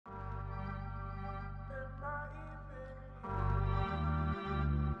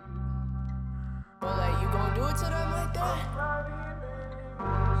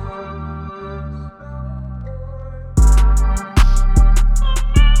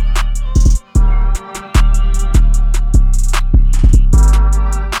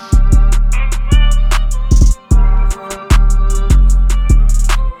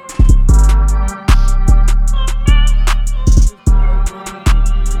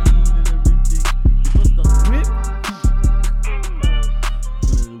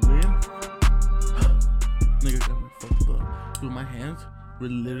were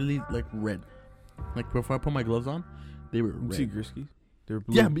literally like red. Like before I put my gloves on, they were red. See Grisky? They were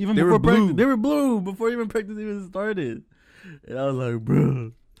blue. Yeah, even they before were blue. practice, they were blue before even practice even started. And I was like,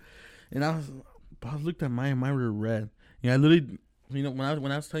 bro. And I was looked at mine were red. Yeah, I literally, when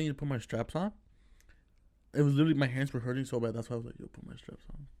I was telling you to put my straps on, it was literally my hands were hurting so bad. That's why I was like, yo, put my straps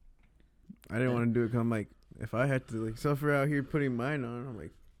on. I didn't want to do it because I'm like, if I had to like suffer out here putting mine on, I'm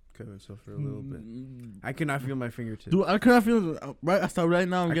like, could have suffer a little bit. I cannot feel my fingertips. Dude, I cannot feel right. I start right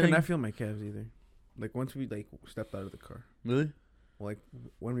now. I cannot feel my calves either. Like once we like stepped out of the car. Really? Like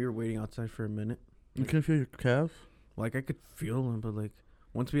when we were waiting outside for a minute. You couldn't feel your calves? Like I could feel them, but like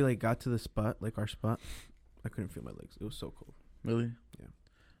once we like got to the spot, like our spot, I couldn't feel my legs. It was so cold. Really? Yeah.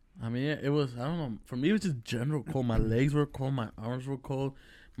 I mean, it was, I don't know. For me, it was just general cold. My legs were cold. My arms were cold.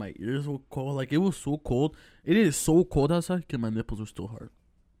 My ears were cold. Like, it was so cold. It is so cold outside because my nipples were still hard.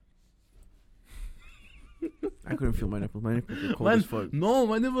 I couldn't feel my nipples. My nipples were cold as fuck. No,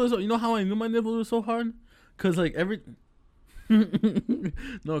 my nipples, you know how I knew my nipples were so hard? Because, like,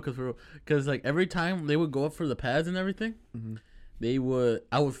 because, like, every time they would go up for the pads and everything, I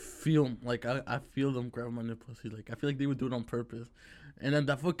would feel, like, I feel them grab my nipples. Like, I feel like they would do it on purpose. And then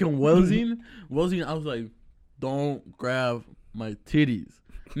that fucking Welsing, I was like, don't grab my titties.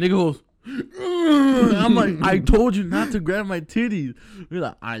 Nigga goes, I'm like, I told you not to grab my titties. You're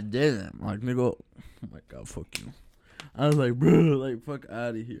like, I didn't. I'm like, nigga, oh my God, fuck you. I was like, bro, like, fuck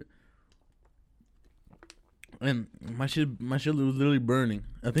out of here. And my shit was literally burning.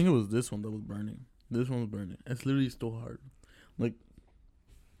 I think it was this one that was burning. This one was burning. It's literally still hard. Like,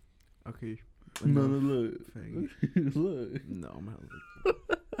 okay. No, look. Look. No, I'm not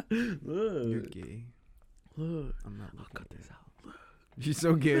looking. Look. You're gay. Look. I'm not looking. I'll cut this out. Look. She's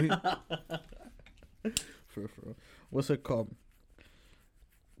so gay. For real. What's it called?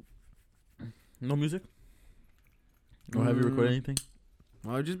 No music? Or have you recorded anything?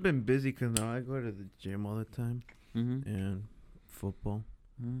 Well, I've just been busy because now I go to the gym all the time and football.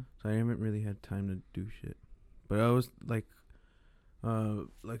 So I haven't really had time to do shit. But I was like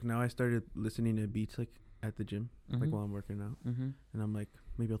now I started listening to beats like at the gym, like while I'm working out. And I'm like,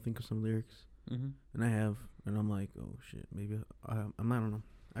 maybe I'll think of some lyrics. And I have, and I'm like, oh shit, maybe I don't know.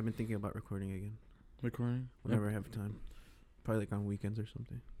 I've been thinking about recording again. Recording? Whenever I have time. Probably like on weekends or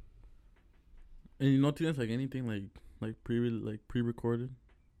something. And you know, that's like anything like pre-recorded.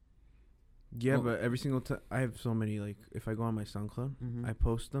 Yeah, but every single time I have so many, like if I go on my SoundCloud, I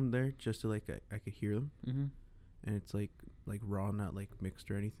post them there just to like I could hear them, and it's like raw, not like mixed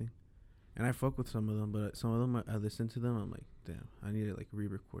or anything. And I fuck with some of them, but some of them I listen to them, I'm like, damn, I need to like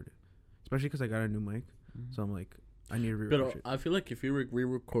re-record it, especially because I got a new mic, so I'm like, I need to re-record it. I feel like if you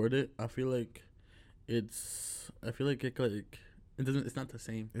re-record it, I feel like it doesn't. It's not the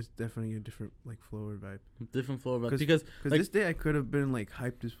same. It's definitely a different like flow or vibe. Different flow or vibe because like, this day I could have been like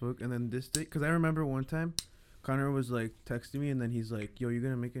hyped as fuck, and then this day, because I remember one time, Connor was like texting me, and then he's like, "Yo, you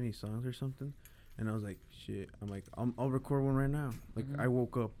gonna make any songs or something?" And I was like, "Shit." I'm like, "I'll record one right now." Like I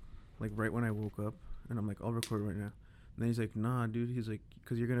woke up, like right when I woke up, and I'm like, "I'll record right now." And then he's like, "Nah, dude." He's like,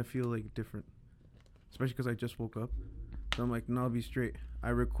 "Cause you're gonna feel like different, especially because I just woke up." So I'm like, "No, I'll be straight." I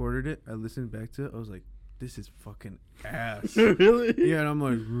recorded it. I listened back to it. I was like, this is fucking ass. Really? Yeah, and I'm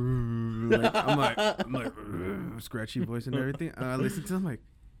like scratchy voice and everything. And I listened to them like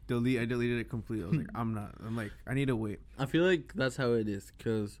delete. I deleted it completely. I was like, I need to wait. I feel like that's how it is,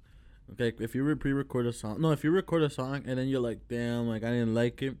 cause okay, if you pre-record a song, if you record a song and then you're like, damn, like I didn't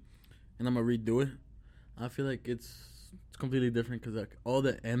like it, and I'm gonna redo it, I feel like it's completely different, cause like all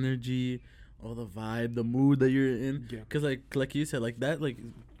the energy, all the vibe, the mood that you're in, cause like you said, like that, like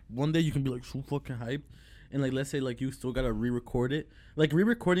one day you can be like so fucking hyped. And, like, let's say, like, you still got to re-record it. Like,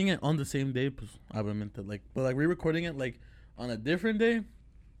 re-recording it on the same day, obviamente, like, but, like, re-recording it, like, on a different day.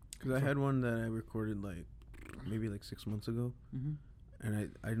 Because I had one that I recorded, like, maybe, like, 6 months ago.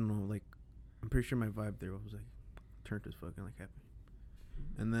 And I don't know, like, I'm pretty sure my vibe there was, like, turned as fucking, like, happy.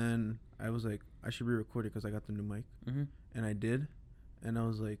 And then I was like, I should re-record it because I got the new mic. And I did. And I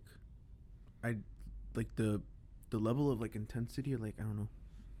was like, the level of, like, intensity, or, like, I don't know,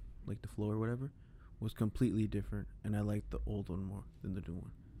 like, the flow or whatever, was completely different, and I liked the old one more than the new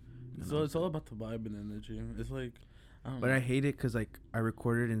one. So it's all about the vibe and energy. It's like, I don't know. But I hate it because like I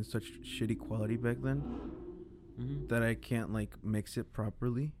recorded in such shitty quality back then that I can't like mix it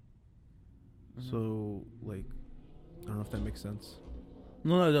properly. So like, I don't know if that makes sense.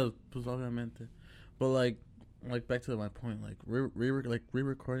 No, it does. Pues obviamente. But like back to my point, like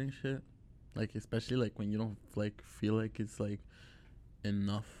re-recording shit, like especially like when you don't like feel like it's like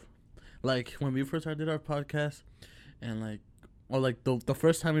enough. Like, when we first started our podcast, and, like, or, like, the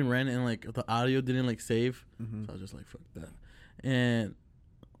first time we ran, and, like, the audio didn't, like, save. So I was just like, fuck that. And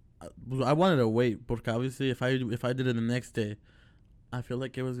I wanted to wait, because obviously if I did it the next day, I feel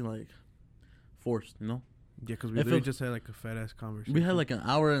like it was like forced, you know. Yeah, because we literally just had like a fat ass conversation. We had like an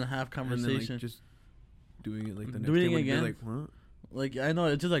hour and a half conversation. And then, like, just doing it like the next doing day it again. Like, what? Like, I know,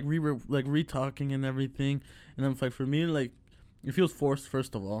 it's just like re-talking and everything. And then like for me, like, it feels forced,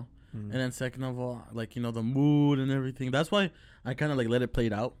 first of all. And then second of all, like, you know, the mood and everything. That's why I kind of like let it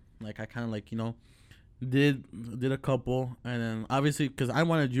play out. Like, I kind of like, you know, did a couple, and then obviously because I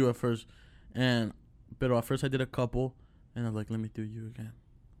wanted you at first, but at first I did a couple, and I was like, let me do you again,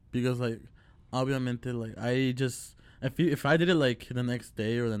 because like obviamente like I just if I did it like the next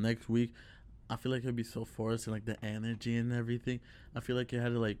day or the next week, I feel like it'd be so forced, and like the energy and everything. I feel like you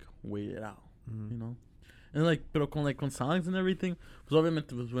had to like wait it out, you know. And like, pero con songs and everything, because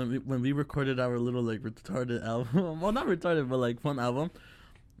obviamente was when we recorded our little like retarded album, well, not retarded, but like fun album.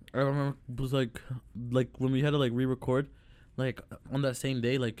 I remember it was like when we had to like re-record, like on that same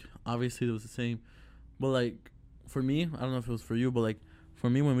day. Like obviously it was the same, but like for me, I don't know if it was for you, but like for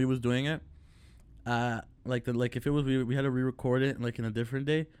me when we was doing it, like if it was we had to re-record it like in a different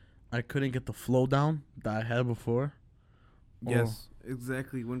day, I couldn't get the flow down that I had before. Yes,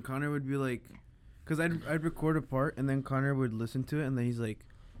 exactly. When Connor would be like, because I'd record a part and then Connor would listen to it and then he's like.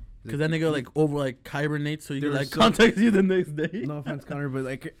 Because that nigga like over like hibernate, so you can like contact you the next day. No offense, Connor, but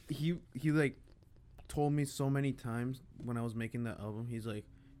like he like told me so many times when I was making that album, he's like,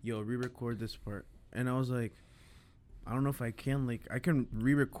 "Yo, re-record this part," and I was like, "I don't know if I can. Like, I can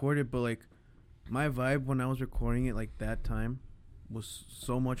re-record it, but like my vibe when I was recording it like that time was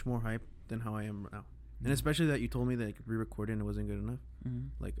so much more hype than how I am now, and especially that you told me that like, re-recording it wasn't good enough.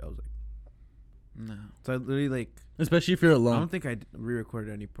 Like I was like." No. So I literally like, especially if you're alone. I don't think I re-recorded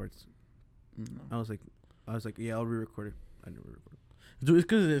any parts. No. I was like, yeah, I'll re-record it. I never recorded. Dude, it's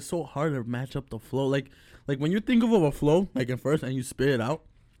because it's so hard to match up the flow. Like when you think of a flow, like at first, and you spit it out,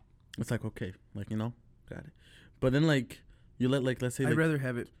 it's like okay, like you know, got it. But then like you let like let's say I'd rather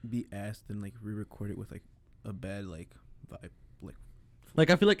have it be ass than like re-record it with like a bad like vibe. Like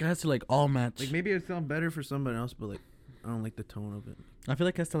I feel like it has to like all match. Like maybe it'd sound better for somebody else, but like I don't like the tone of it. I feel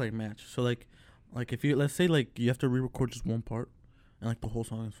like it has to like match. So like if you let's say like you have to re-record just one part, and like the whole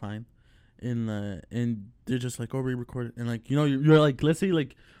song is fine, and they're just like, oh, re-record it, and like you know you're like, let's say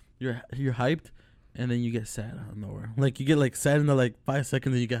like you're hyped, and then you get sad out of nowhere. Like you get like sad in the like 5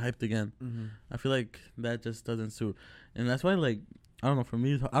 seconds, and you get hyped again. I feel like that just doesn't suit, and that's why like I don't know, for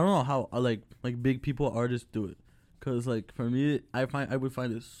me I don't know how like big people artists do it, cause like for me I would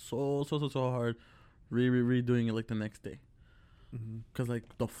find it so hard redoing it like the next day. Cause like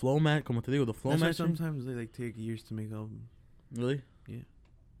the flow match, como te digo, the flow match. Sometimes they like take years to make albums. Really? Yeah.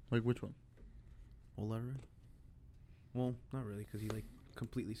 Like which one? Olara. Well, not really, cause he like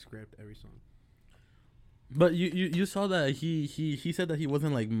completely scrapped every song. But you saw that he said that he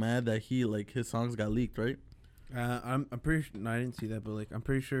wasn't like mad that he like his songs got leaked, right? I'm pretty sure. No, I didn't see that, but like I'm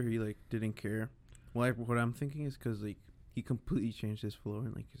pretty sure he like didn't care. Well, what I'm thinking is cause like he completely changed his flow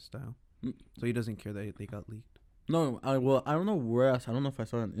and like his style, so he doesn't care that they got leaked. No, I don't know where else. I don't know if I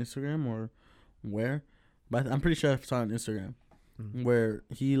saw it on Instagram or where, but I'm pretty sure I saw it on Instagram where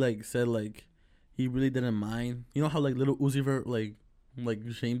he like said like he really didn't mind. You know how like Lil Uzi Vert like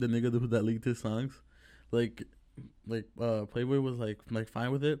shamed the nigga that leaked his songs, like Playboy was like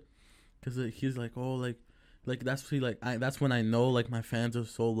fine with it, cause he's like, oh like that's that's when I know like my fans are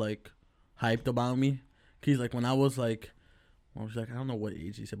so like hyped about me. He's like, when I was like, well, he's like, I don't know what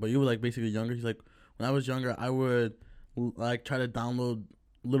age he said, but you were like basically younger. He's like, when I was younger, I would like try to download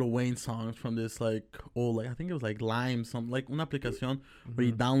Lil Wayne songs from this like old, like I think it was like Lime, something like una aplicación where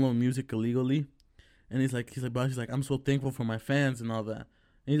you download music illegally. And he's like, but he's like, I'm so thankful for my fans and all that.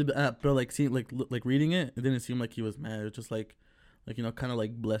 And he's but like seeing like reading it, it didn't seem like he was mad. It was just like you know, kind of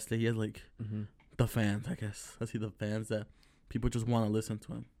like blessed that he has like the fans. I guess I see the fans that people just want to listen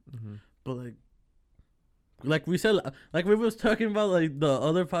to him. But like we said, like we was talking about like the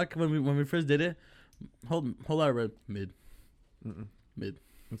other podcast when we first did it. Hold on, red mid. Mid.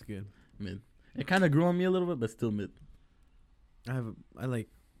 That's good. Mid. It kind of grew on me a little bit, but still mid. I like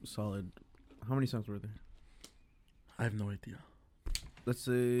solid. How many songs were there? I have no idea. Let's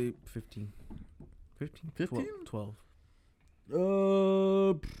say 15. 15? 15? 12. I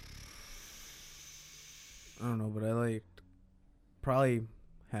don't know, but I liked probably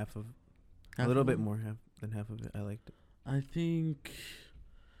half of a little bit more than half of it. I liked it. I think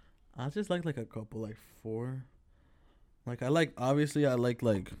I just like a couple, like 4. Like I like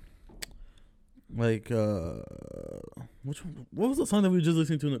which one? What was the song that we were just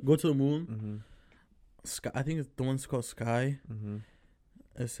listening to? Go to the Moon. Sky. I think it's the one's called Sky.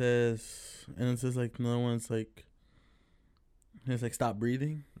 It says like another one's like It's like Stop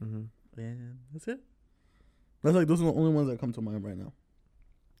Breathing. Mm-hmm. And that's it. That's like, those are the only ones that come to mind right now.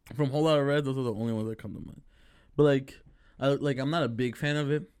 From Whole Lotta Red, those are the only ones that come to mind. But like, I'm not a big fan of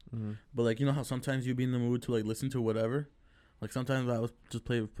it. Mm-hmm. But like, you know how sometimes you be in the mood to like listen to whatever. Like sometimes I was just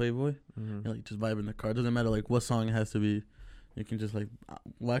play with Playboy, and like just vibe in the car. It doesn't matter like what song it has to be. You can just like,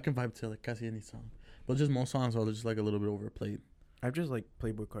 well, I can vibe to like casi any song, but just most songs are just like a little bit overplayed. I've just like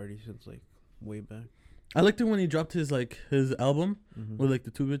Playboy Cardi since like way back. I liked it when he dropped his album Mm-hmm. with like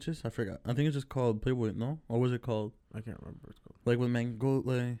the two bitches. I forgot. I think it's just called Playboy, no? Or was it called I can't remember what it's called. like with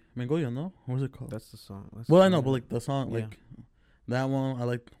Mangolia, no? What was it called? That's the song. That's Well, the I know, song. but like the song, Yeah. like that one, I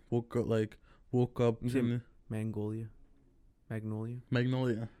like woke up You said in Magnolia.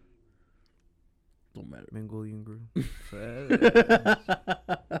 Magnolia. Don't matter. Mongolian Groove.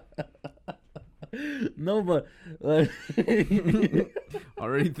 No, but like,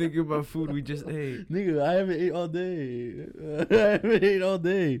 Already thinking about food we just ate. nigga, I haven't ate all day. I haven't ate all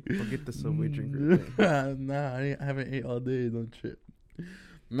day. Forget the Subway drinker thing. Nah, I haven't ate all day. Don't trip.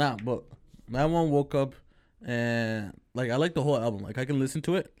 Nah, but that one woke up and like I like the whole album. Like I can listen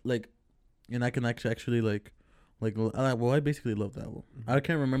to it, like, and I can actually like I basically love that album. Mm-hmm. I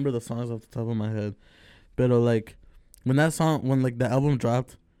can't remember the songs off the top of my head, but like when like the album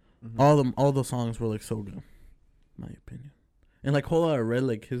dropped, Mm-hmm. all the songs were like so good, in my opinion. And like Whole Lotta Red,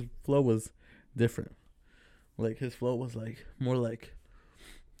 like his flow was different. Like his flow was like more like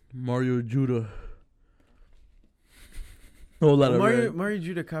Mario Judah. Whole Lotta Red. Mario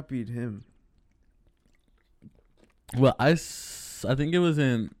Judah copied him. Well, I think it was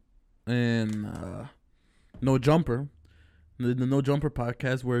in No Jumper, the No Jumper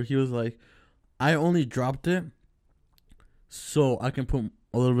podcast, where he was like, I only dropped it so I can put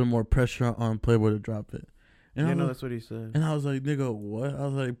a little bit more pressure on Playboy to drop it. And Yeah, I was no, like, that's what he said. and I was like, nigga, what? I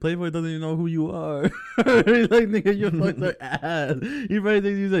was like, Playboy doesn't even know who you are. He's like, nigga, you're fucking ass. He probably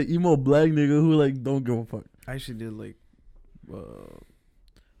thinks he's an emo black nigga who like don't give a fuck. I actually did like,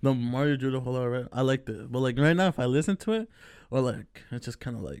 No, Mario Judah Whole Lotta Red, I liked it. But like right now, if I listen to it, or like it's just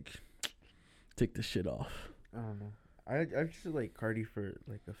kind of like take the shit off. I don't know. I just like Cardi for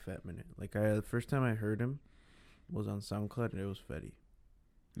like a fat minute. Like the first time I heard him was on SoundCloud and it was Fetty.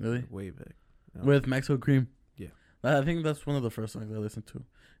 Really? Like, way back. With Maxwell Cream. Yeah. I think that's one of the first songs I listened to.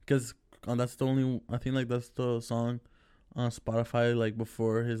 Because that's the only, I think like that's the song on Spotify like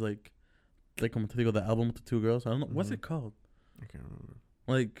before his like como te digo, the album with the two girls. I don't know. What's it called? I can't remember.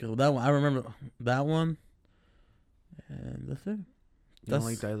 Like that one. I remember that one. And that's it. You That's,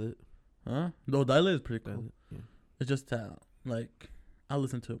 don't like Dilate? huh? No, Dilate is pretty cool. Dilate? Yeah. It's just that, like, I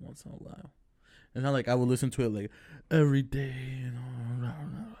listen to it once in a while. It's not like I would listen to it like every day, you know.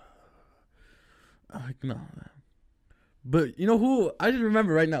 Like no. But you know who? I just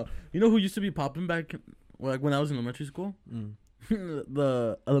remember right now. You know who used to be popping back, like when I was in elementary school?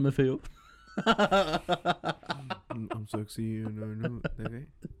 The LMFAO. I'm sexy and I know that guy.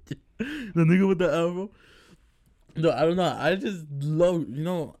 The nigga with the elbow. No, I don't know. I just love, you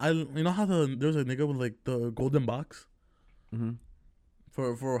know how there's a nigga with like the golden box Mm-hmm.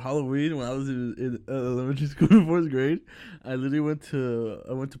 for Halloween when I was in elementary school in 4th grade. I literally went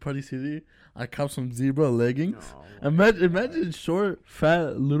to Party City. I copped some zebra leggings. Oh, Imagine short,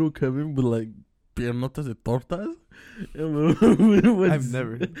 fat little Kevin with like piernotas de tortas. with, I've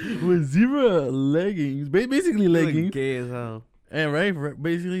never. with zebra leggings, basically leggings. Like gay as hell. And right,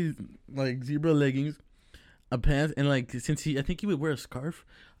 basically like zebra leggings, a pants, and like since I think he would wear a scarf,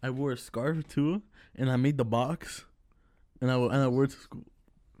 I wore a scarf too, and I made the box, and I wore it to school.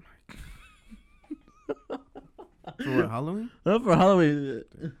 For what, Halloween? Not for Halloween.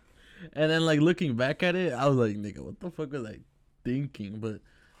 And then like looking back at it, I was like, nigga, what the fuck was I thinking? But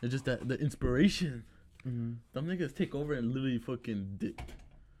it's just that the inspiration. Mm-hmm. Them niggas take over and literally fucking dip.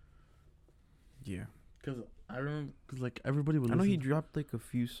 Yeah. Cause I remember, like everybody would. I know listen he dropped like a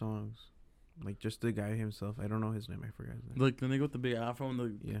few songs. Like just the guy himself. I don't know his name. I forgot his name. like the nigga with the big afro and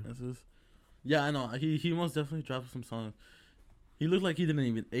the Yeah. glasses. Yeah, I know. He most definitely dropped some songs. He looked like he didn't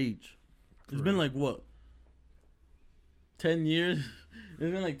even age. It's been like what? 10 years.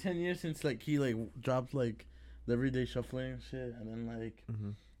 It's been like 10 years since like he like dropped like the Everyday Shuffling and shit, and then like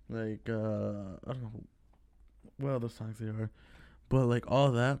like I don't know what other songs they are, but like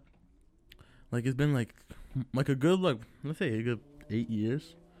all that. Like it's been like a good like let's say a good 8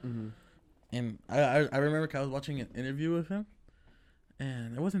 years. Mm-hmm. And I remember I was watching an interview with him,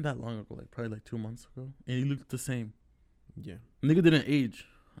 and it wasn't that long ago, like probably like 2 months ago, and he looked the same. Yeah. Nigga didn't age.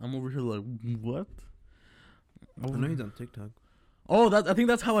 I'm over here like, what? I know he's on TikTok. Oh, I think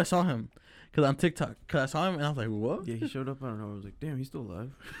that's how I saw him, Cause on TikTok, cause I saw him and I was like, what? Yeah, he showed up. I don't know. I was like, damn, he's still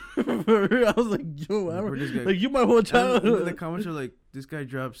alive. For real, I was like, yo, Like, where'd this guy- like you my whole And then the child. comments are like, this guy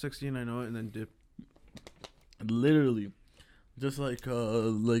dropped 60 and I know it, and then dip. Literally, just like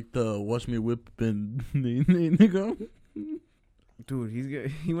the watch me whip and nigga.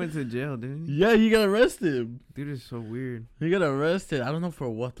 Dude, he went to jail, didn't he? Yeah, he got arrested. Dude is so weird. He got arrested. I don't know for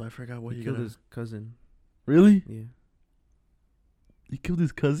what. Though. I forgot what He he killed got. his cousin. Really? Yeah. He killed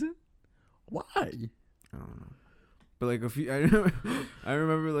his cousin? Why? I don't know. But like I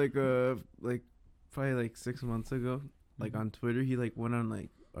remember like probably like 6 months ago, like on Twitter, he like went on like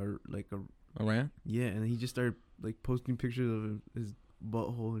A rant? yeah, and he just started like posting pictures of his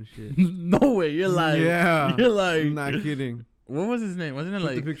butthole and shit. No way. You're lying. Yeah. You're lying. I'm not kidding. What was his name? Wasn't it Put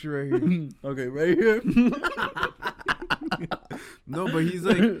like the picture right here. okay, right here. No, but he's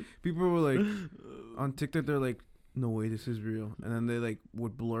like, people were like on TikTok, they're like, no way, this is real, and then they like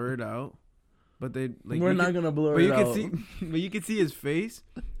would blur it out, but they like We're not gonna blur but it you out. could see, but you could see his face,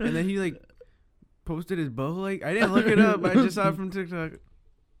 and then he like posted his butthole. Like I didn't look it up, I just saw it from TikTok,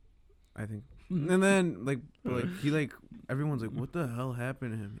 I think. And then like he like everyone's like, what the hell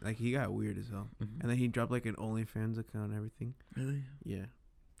happened to him? Like he got weird as hell, and then he dropped like an OnlyFans account and everything. Really? Yeah,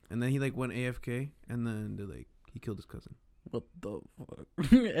 and then he like went AFK, and then they're like he killed his cousin. What the fuck?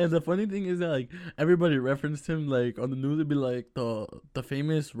 And the funny thing is that like everybody referenced him like on the news. It'd be like the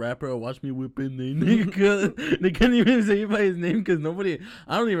famous rapper Watch Me Whipping. They can't even say it by his name because nobody.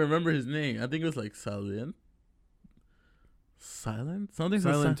 I don't even remember his name. I think it was like Silent something.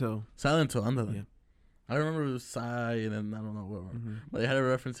 Silento. Silento. Under Yeah. I remember it was Sai and then I don't know what. Mm-hmm. But they had to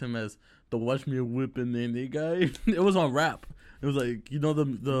reference him as the Watch Me Whipping Nene guy. It was on rap. It was like, you know,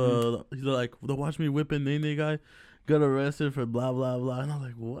 he's like the Watch Me Whipping Nene guy got arrested for blah blah blah, and I'm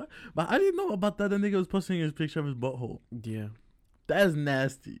like, what? But I didn't know about that. The nigga was posting his picture of his butthole. Yeah, That's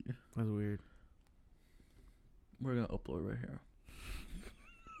nasty. that's weird. We're gonna upload right here.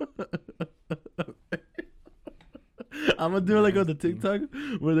 I'm gonna do it like on the TikTok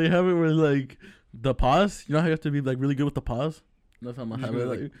where they have it where like the pause. You know how you have to be like really good with the pause. That's how I'm gonna have it.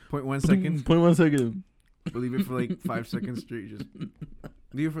 Like 0.1 seconds. 0.1 second. Leave it for like 5 seconds straight. Just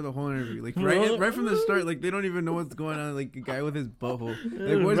leave it for the whole interview. Like right from the start. Like they don't even know what's going on. Like a guy with his butthole.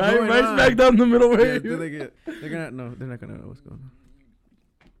 Like what's going Right on? smack down the middle right Yeah, here. they're not gonna know what's going on.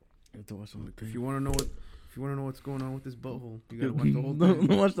 You have to watch the whole If thing. you want to know what's going on with this butthole, you gotta watch the whole thing.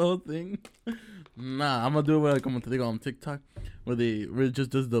 Don't watch the whole thing. Nah, I'm gonna do it where like I'm gonna on TikTok where it just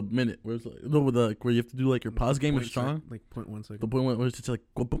does the minute where it's like no, with the, like where you have to do like your pause game is strong. Like 0.1 second. The point where it's just like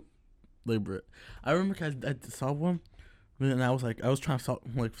go boom, like bro. I remember I saw one, and I was trying to solve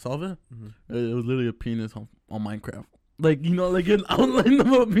it. Mm-hmm. It was literally a penis on Minecraft. Like, you know, like an outline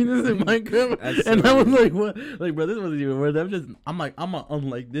of a penis in Minecraft. And I was like, what? Like, bro, this wasn't even worth it. I'm gonna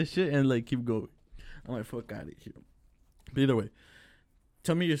unlike this shit and like keep going. I'm like, fuck out of here. But either way,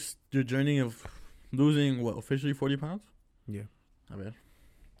 tell me your journey of losing what, officially 40 pounds? Yeah. Not bad.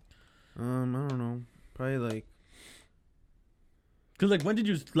 I don't know. Probably like Cause like when did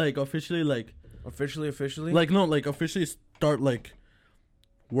you like officially like officially? like no like officially start like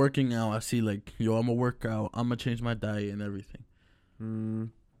working out? I see like yo, I'm gonna work out. I'm gonna change my diet and everything.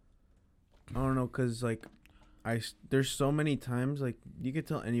 I don't know, cause like there's so many times like you could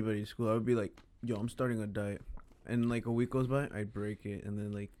tell anybody in school. I would be like, yo, I'm starting a diet, and like a week goes by, I'd break it, and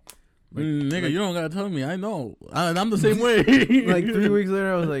then like nigga, you don't gotta tell me. I know. I'm the same way. like 3 weeks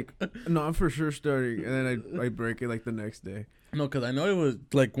later, I was like, no, I'm for sure starting, and then I break it like the next day. No, cause I know it was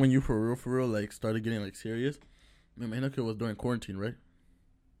like when you for real like started getting like serious. I mean, it was during quarantine, right?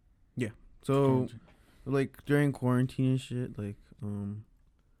 Yeah. So like during quarantine and shit, like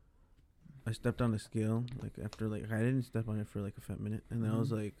I stepped on the scale like after like I didn't step on it for like a fat minute, and then I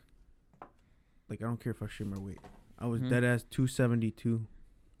was like I don't care if I shit my weight. I was dead ass 272,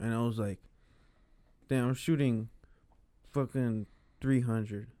 and I was like, damn, I'm shooting fucking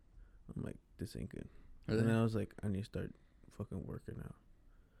 300. I'm like, this ain't good. Really? And then I was like, I need to start fucking working out.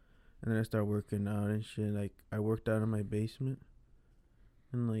 And then I started working out and shit. Like I worked out in my basement,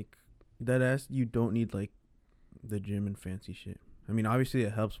 and like that ass, you don't need like the gym and fancy shit. I mean, obviously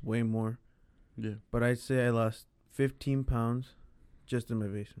it helps way more. Yeah. But I'd say I lost 15 pounds just in my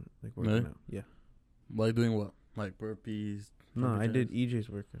basement, like working Really? out. Yeah. Like doing what? Like burpees? No, I jacks? did EJ's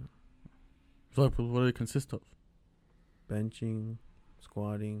workout. So like, what did it consist of? Benching,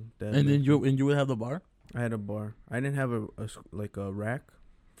 squatting, deadlifting. And then you would have the bar? I had a bar. I didn't have a rack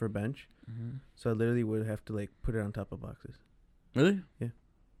for bench, so I literally would have to like put it on top of boxes. Really? Yeah.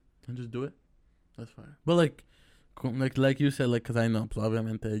 And just do it? That's fine. But like you said, like, because I know, pues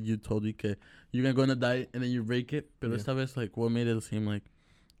obviamente you told you que you're going to go on a diet and then you break it. But Yeah. esta vez, like, what made it seem like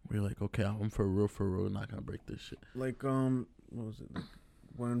We're like, okay, I'm for real, not gonna break this shit. Like what was it? Like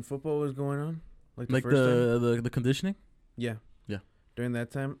when football was going on, like the Like first time. the conditioning. Yeah. Yeah. During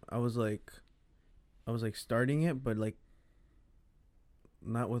that time, I was like starting it, but like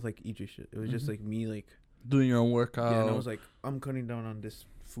not with like eating shit. It was just like me like doing your own workout. Yeah, and I was like, I'm cutting down on this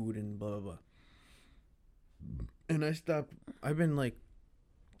food and blah blah blah. And I stopped. I've been like,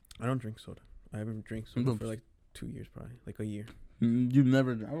 I don't drink soda. I haven't drank soda for like 2 years, probably like a year. You've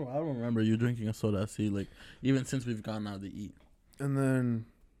never. I don't remember you drinking a soda. See, like even since we've gone out to eat. And then,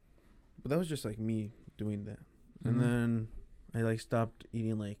 but that was just like me doing that. And then I like stopped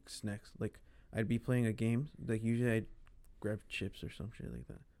eating like snacks. Like I'd be playing a game. Like usually I'd grab chips or some shit like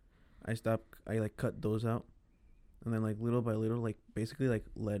that. I stopped. I like cut those out, and then like little by little, like basically like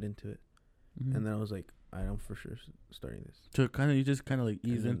led into it. And then I was like, I am for sure starting this. So you just kind of like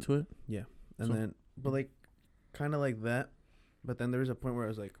ease into it. Yeah, and then but like kind of like that. But then there was a point where I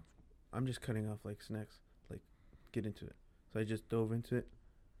was like, I'm just cutting off like snacks, like get into it. So I just dove into it,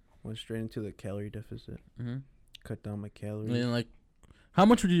 went straight into the calorie deficit, cut down my calories. And like, how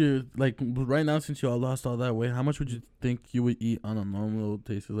much would you like right now since you all lost all that weight? How much would you think you would eat on a normal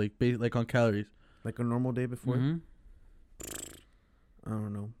basis, like on calories? Like a normal day before? I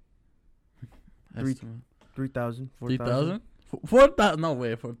don't know. 3,000, 4,000. 4,000? No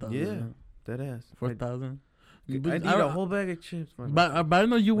way, 4,000. Yeah, that ass. 4,000. I'd eat a whole bag of chips. But I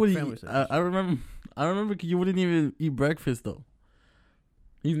know you wouldn't. I remember you wouldn't even eat breakfast though.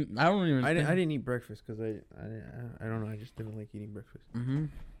 Even I don't even. I didn't eat breakfast because I don't know. I just didn't like eating breakfast.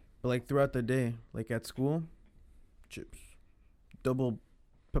 But like throughout the day, like at school, chips, double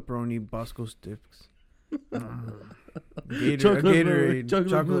pepperoni Bosco sticks, Gatorade,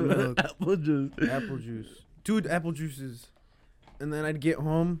 chocolate milk, apple juice, 2 apple juices, and then I'd get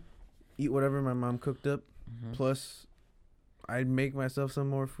home, eat whatever my mom cooked up. Plus, I'd make myself some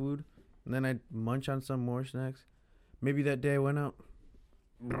more food, and then I'd munch on some more snacks. Maybe that day I went out,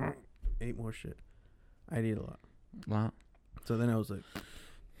 ate more shit. I'd eat a lot. Wow. So then I was like,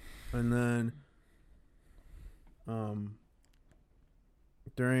 and then,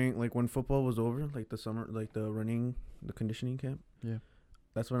 during like when football was over, like the summer, like the conditioning camp. Yeah.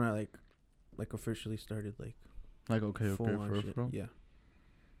 That's when I like officially started like okay, bro. Yeah.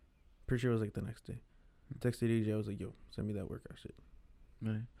 Pretty sure it was like the next day. Texted DJ. I was like, "Yo, send me that workout shit."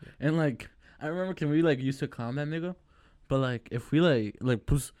 Right. Yeah. And like, I remember, can we like used to clown that nigga, but like if we like,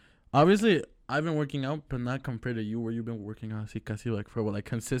 obviously I've been working out, but not compared to you, where you've been working out, casi like for what, like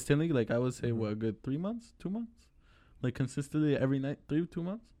consistently, like I would say what, a good 3 months, 2 months, like consistently every night, 2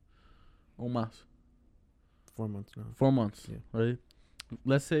 months, or más. 4 months now. 4 months. Yeah. Right.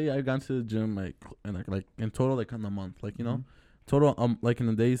 Let's say I gone to the gym like in total like in a month, like you know, total like in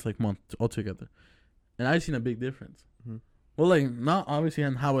the days like month altogether. And I seen a big difference. Well, like not obviously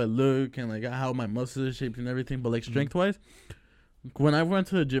on how I look and like how my muscles are shaped and everything, but like strength wise, when I went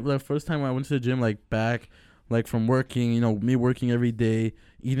to the gym, the first time I went to the gym, like back, like from working, you know, me working every day,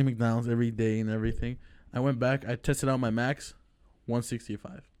 eating McDonald's every day and everything, I went back, I tested out my max,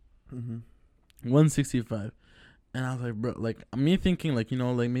 165. 165. And I was like, bro, like me thinking like, you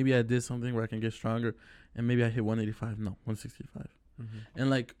know, like maybe I did something where I can get stronger and maybe I hit 185. No, 165.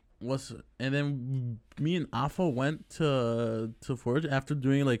 And like, and then me and Alpha went to Forge after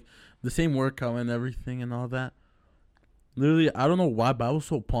doing like the same workout and everything and all that. Literally, I don't know why, but I was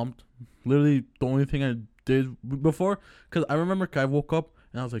so pumped. Literally, the only thing I did before, because I remember I woke up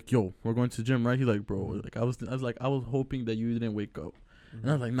and I was like, "Yo, we're going to the gym, right?" He's like, "Bro," like I was hoping that you didn't wake up,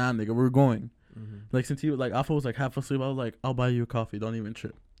 and I was like, "Nah, nigga, we're going." Like since he was like Alpha was like half asleep, I was like, "I'll buy you a coffee, don't even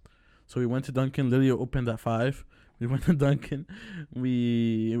trip." So we went to Dunkin'. Literally opened at 5. We went to Dunkin'.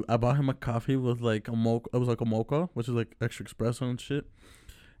 I bought him a coffee with like a mocha. It was like a mocha, which is like extra espresso and shit.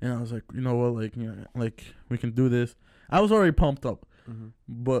 And I was like, you know what, like, you know, like we can do this. I was already pumped up,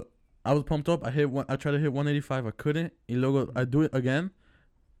 but I was pumped up. I tried to hit 185. I couldn't. Y luego I do it again,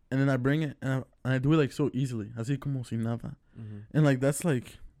 and then I bring it and I do it like so easily. Así como si nada. And like that's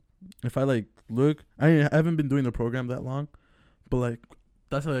like, if I like look, I haven't been doing the program that long, but like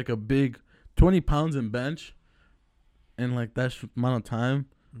that's like a big 20 pounds in bench. And like that amount of time,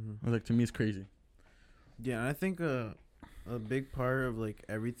 like to me, it's crazy. Yeah, and I think a big part of like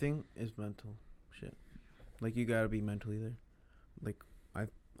everything is mental shit. Like you gotta be mentally there. Like I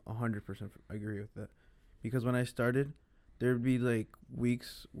 100% agree with that. Because when I started, there'd be like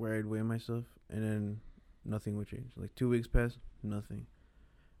weeks where I'd weigh myself and then nothing would change. Like 2 weeks pass, nothing,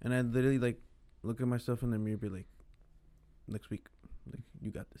 and I'd literally like look at myself in the mirror, and be like, next week, like you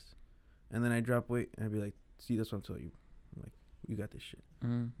got this, and then I drop weight and I'd be like, see, that's what I'm telling you. Like, you got this shit.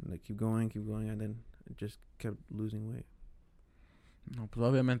 And like, keep going, and then I just kept losing weight. No, pues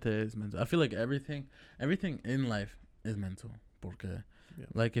obviamente es mental. I feel like everything in life is mental. Porque, Yeah.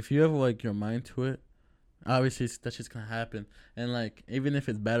 like, if you have, like, your mind to it, obviously that shit's gonna happen. And, like, even if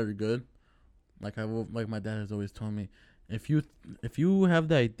it's bad or good, like, like my dad has always told me, if you have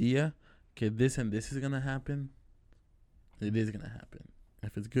the idea, okay, this and this is gonna happen, it is gonna happen.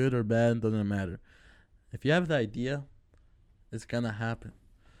 If it's good or bad, doesn't matter. If you have the idea, it's gonna happen.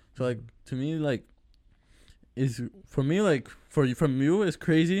 So, like, to me, like, is for me, like, from you, it's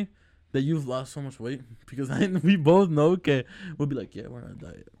crazy that you've lost so much weight because we both know, okay, we'll be like, yeah, we're on a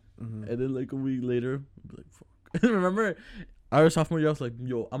diet, and then like a week later, we'll be like, fuck. Remember, our sophomore year, I was like,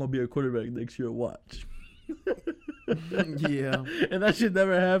 yo, I'm gonna be a quarterback next year. Watch. Yeah. And that shit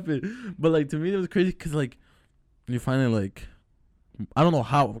never happened. But like to me, it was crazy because like you finally like, I don't know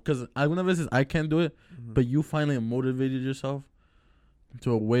how, because one of us is I can't do it, but you finally motivated yourself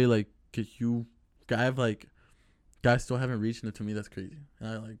to a way like, cause you guys still haven't reached it. To me, that's crazy. And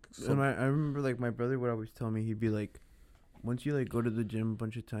I like. So And I remember like my brother would always tell me, he'd be like, once you like go to the gym a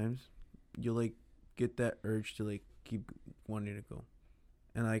bunch of times, you'll like get that urge to like keep wanting to go,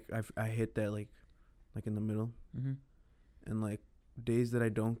 and like I hit that like in the middle, and like days that I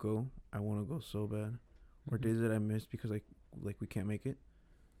don't go, I want to go so bad, or days that I miss because like we can't make it,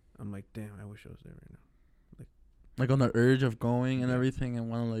 I'm like, damn, I wish I was there right now. Like on the urge of going and everything, and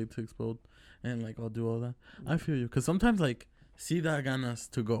want like to explode, and like I'll do all that. I feel you, cause sometimes like see that ganas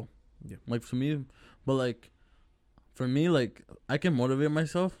to go, like for me, but like for me like I can motivate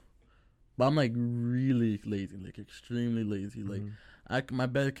myself, but I'm like really lazy, like extremely lazy. Like my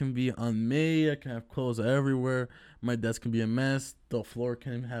bed can be unmade, I can have clothes everywhere, my desk can be a mess, the floor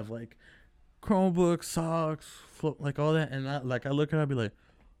can have like Chromebooks, socks, like all that, and I look at it, I be like.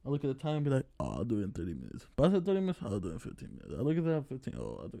 I look at the time and be like, oh, I'll do it in 30 minutes. But I said 30 minutes, I'll do it in 15 minutes. I look at that 15,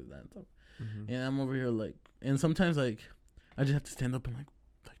 oh, I'll do it that time. And I'm over here like, and sometimes like, I just have to stand up and like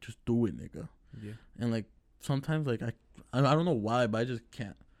just do it, nigga. Yeah. And like, sometimes like, I don't know why, but I just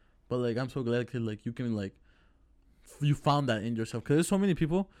can't. But like, I'm so glad cause like, you can like, you found that in yourself. Cause there's so many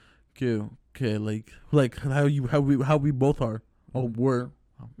people, okay, like how we both are, or were,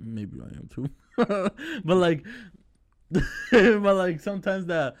 maybe I am too. But like, but like sometimes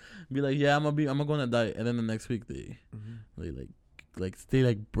that be like, yeah, I'm gonna go on a diet, and then the next week they they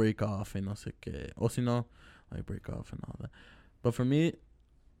like break off and no sé qué, or si no, like break off and all that. But for me,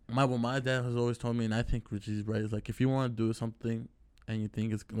 what my dad has always told me, and I think which is right, is like if you want to do something and you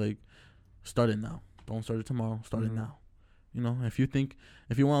think it's like, start it now. Don't start it tomorrow. Start it now. You know, if you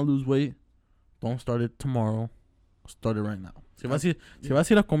want to lose weight, don't start it tomorrow. Start it right now. Si vas a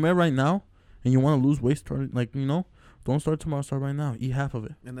ir a comer right now, and you want to lose weight, start it, like, you know. Don't start tomorrow, start right now. Eat half of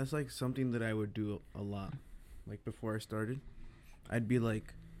it. And that's like something that I would do a lot. Like before I started, I'd be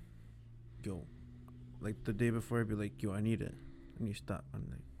like, yo, like the day before I'd be like, yo, I need to stop. I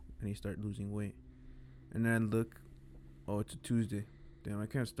need to start losing weight. And then I'd look, oh, it's a Tuesday. Damn, I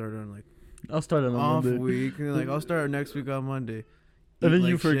can't start on like I'll start on off Monday. week. And like I'll start next week on Monday. And then like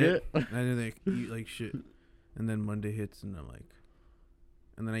you forget. And then like eat like shit. And then Monday hits and I'm like,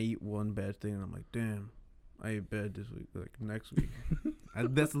 and then I eat one bad thing and I'm like, damn. I ate bad this week, like next week.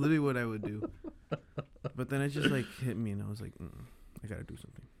 That's literally what I would do. But then it just like hit me, and I was like, I gotta do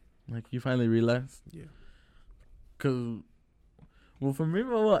something. Like you finally realized? Yeah. Cause, well, for me,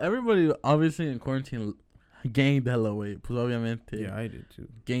 everybody obviously in quarantine gained hella weight. Pues obviamente. Yeah, I did too.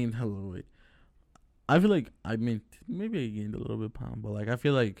 Gained hella weight. I feel like maybe I gained a little bit of pound, but like I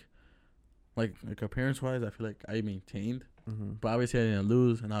feel like appearance wise, I feel like I maintained. But obviously I didn't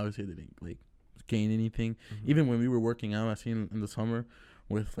lose, and obviously I didn't like gain anything. Even when we were working out, I seen in the summer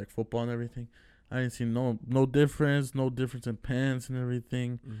with like football and everything, I didn't see no difference in pants and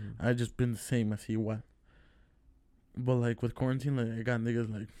everything. I just been the same as he was. But like with quarantine, like I got niggas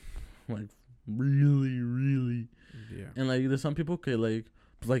like really and like there's some people que like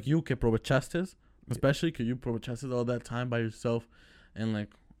you que aprovechaste, especially que you aprovechaste all that time by yourself and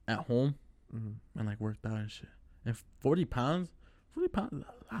like at home and like worked out and shit. And 40 pounds is a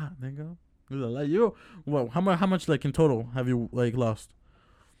lot, nigga. Like you, well, how much like in total have you like lost?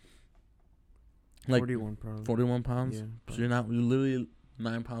 Like 41 probably. 41 pounds. Yeah, so you're literally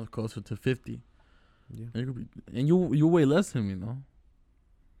 9 pounds closer to 50. Yeah. And you weigh less than me, no?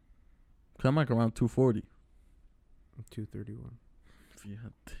 Cause I'm like around 240. I'm 231. Yeah,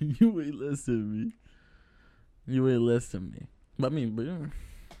 you weigh less than me. But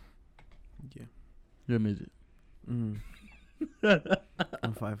you're a midget. I'm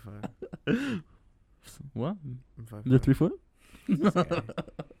 5'5". What? I'm 5'5". You're 3 foot?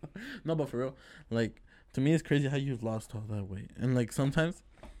 No, but for real, like to me, it's crazy how you've lost all that weight, and like sometimes,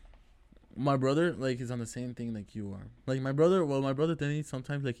 my brother, like, he's on the same thing like you are. Like, my brother, then he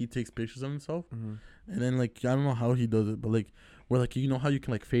sometimes, like, he takes pictures of himself. Mm-hmm. And then, like, I don't know how he does it, but, like, where, like, you know how you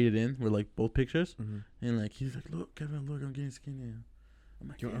can, like, fade it in? Where, like, both pictures? Mm-hmm. And, like, he's like, look, Kevin, look, I'm getting skinny. I'm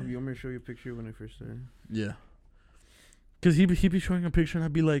like, You want me to show you a picture when I first started? yeah. Because he be showing a picture, and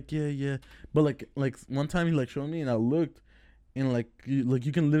I'd be like, yeah. But, like one time he, like, showed me, and I looked, and, like,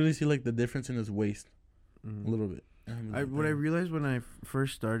 you can literally see, like, the difference in his waist a little bit. What I realized when I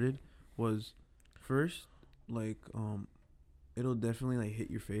first started was like it'll definitely like hit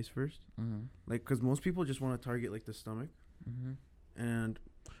your face first, like because most people just want to target like the stomach, and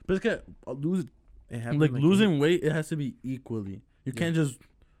but it's got lose it happens, like losing weight. It has to be equally. You can't just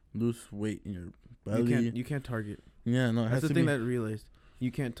lose weight in your belly. You can't target. Yeah, no, that's the thing that I realized.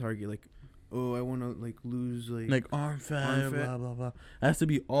 You can't target like, oh, I want to like lose like arm fat, blah blah blah. It has to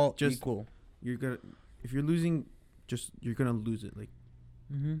be all just equal. You're gonna if you're losing. You're gonna lose it, like,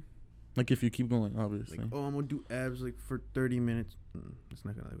 like if you keep going, obviously. Like, oh, I'm gonna do abs like for 30 minutes. It's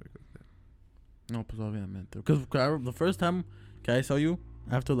not gonna work like that. No, pues obviamente. Because the first time I saw you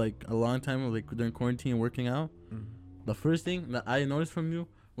after like a long time of like during quarantine working out, the first thing that I noticed from you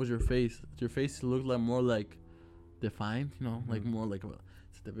was your face. Your face looked like more like defined, you know, like more like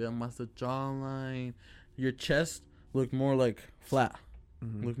the jawline. Your chest looked more like flat.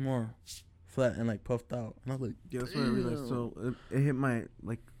 Looked more flat and like puffed out, and I was like, yeah, that's what I realized. So it hit my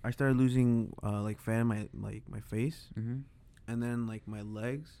like I started losing like fat in my face, and then like my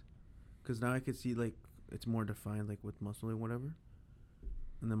legs, because now I could see like it's more defined like with muscle or whatever,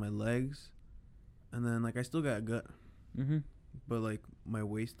 and then my legs, and then like I still got a gut, but like my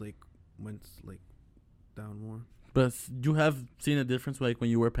waist like went like down more. But you have seen a difference like when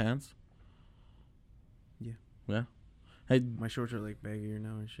you wear pants? Yeah. Hey, my shorts are like baggier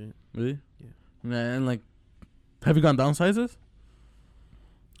now and shit. Really? Yeah. And like, have you gone down sizes?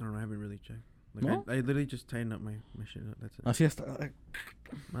 I don't know. I haven't really checked. Like, no? I literally just tightened up my shit up. That's it. Así está. Like,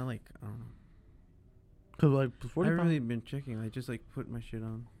 not like, I don't know. Cause like 40 I haven't really been checking. I just like put my shit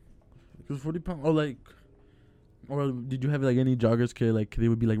on. Cause 40 pounds. Or did you have like any joggers? Like they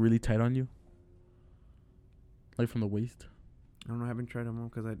would be like really tight on you. Like from the waist. I don't know. I haven't tried them on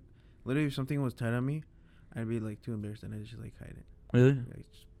because I literally if something was tight on me, I'd be like too embarrassed and I just like hide it. Really? I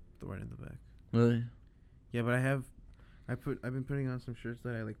just throw it in the back. Really? Yeah, but I've been putting on some shirts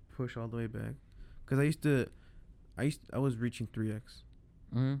that I like push all the way back, cause I was reaching 3X,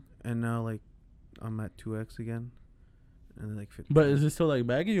 and now like I'm at 2X again, and like 50. But is it still like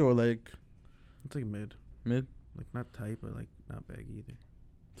baggy or like? It's like mid, like not tight but like not baggy either.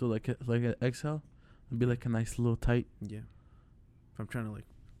 So like an XL, it'd be like a nice little tight. Yeah, if I'm trying to like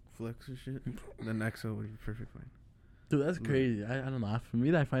flex or shit, then XL would be perfect fine. Dude, that's crazy. I don't know. For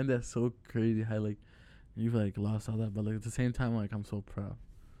me, I find that so crazy how like you've like lost all that, but like at the same time, like I'm so proud.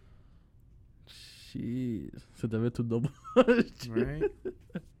 Jeez, se te ve tu double. Right?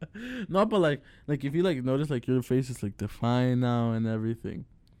 No, but like if you like notice like your face is like defined now and everything.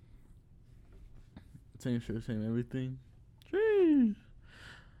 Same shirt, same everything. Jeez,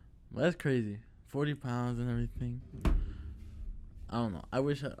 but that's crazy. 40 pounds and everything. I don't know.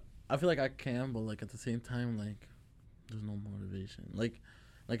 I feel like I can, but like at the same time, like there's no motivation. Like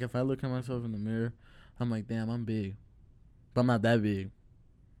if I look at myself in the mirror, I'm like, damn, I'm big, but I'm not that big.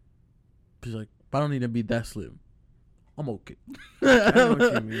 She's like, but I don't need to be that slim. I'm okay. I know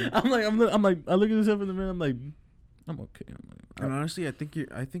what you mean. I'm like, I look at myself in the mirror. I'm like, I'm okay. And honestly, I think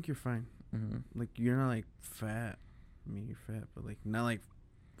you're fine. Mm-hmm. Like you're not like fat. I mean, you're fat, but like not like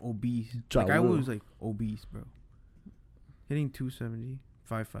obese. Ja, like I was like obese, bro. Hitting 270,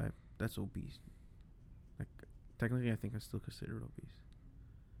 5'5", that's obese. Like technically, I think I still consider it obese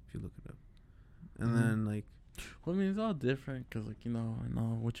if you look it up. And then like, well, I mean, it's all different because like I know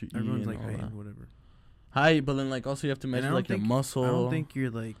what you eat. Everyone's and like all height that. and whatever. Height, but then like also you have to measure like your muscle. I don't think you're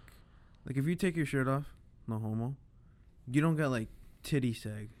like if you take your shirt off, no homo, you don't get like titty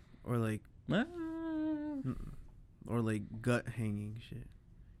sag or like or like gut hanging shit.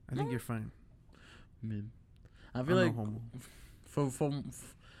 I think you're fine. Mid. I feel like from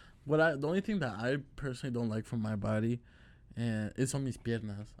the only thing that I personally don't like from my body, and it's on mis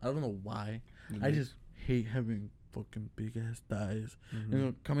piernas. I don't know why. Mm-hmm. I just hate having fucking big ass thighs. Mm-hmm. You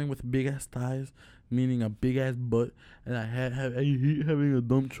know, coming with big ass thighs, meaning a big ass butt, and I hate having a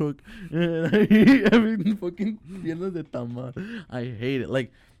dump truck, and I hate having fucking piernas de tamal. I hate it.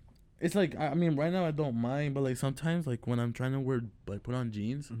 Like, it's like I mean, right now I don't mind, but like sometimes, like when I'm trying to put on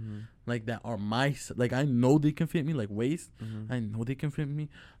jeans, like that are like I know they can fit me, like waist, I know they can fit me.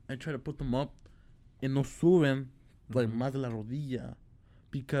 I try to put them up, and no suben, like más de la rodilla,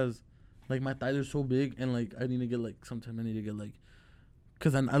 because like my thighs are so big, and like I need to get like sometimes I need to get like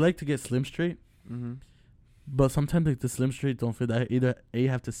because I like to get slim straight. Mm-hmm. But sometimes like the slim straight don't fit. I either A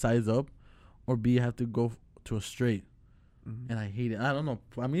have to size up, or B have to go to a straight, Mm-hmm. and I hate it. I don't know.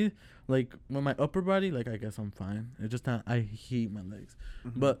 I mean, like with my upper body, like I guess I'm fine. It's just not. I hate my legs,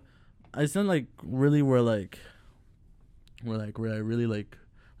 Mm-hmm. but it's not like really where I really like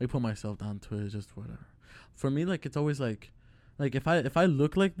put myself down to it. It's just whatever. For me, like it's always like if I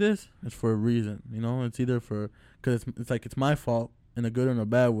look like this, it's for a reason. You know, it's either because it's like it's my fault in a good or in a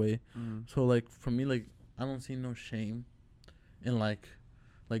bad way. Mm-hmm. So like for me, like I don't see no shame in like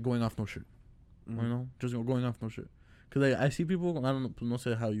going off no shirt. Mm-hmm. You know, just going off no shirt. Cause like I see people, I don't know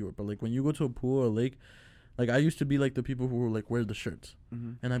say how you are, but like when you go to a pool or a lake, like I used to be like the people who were like wear the shirts,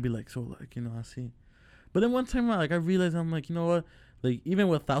 Mm-hmm. and I'd be like, so like I see. But then one time I realized I'm like, you know what, like even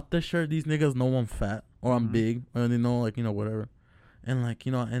without the shirt, these niggas know I'm fat or I'm Mm-hmm. big or they know like whatever, and like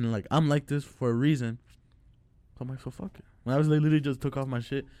and like I'm like this for a reason. So I'm like, so fuck it. When I was like literally just took off my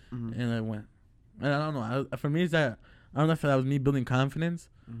shit Mm-hmm. and I went. And I don't know. For me, it's that I don't know if that was me building confidence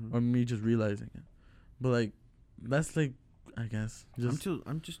Mm-hmm. or me just realizing it. But like, that's like, I guess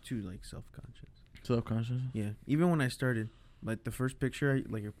I'm just too like self-conscious. Self-conscious. Yeah. Even when I started, like the first picture,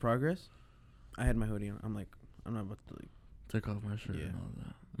 like your progress, I had my hoodie on. I'm like, I'm not about to like Take off my shirt Yeah. and all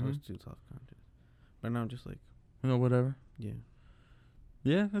that. I was too self-conscious. But now I'm just like, Whatever. yeah.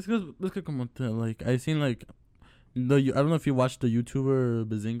 Yeah, let's go come on to like I seen like I don't know if you watched the YouTuber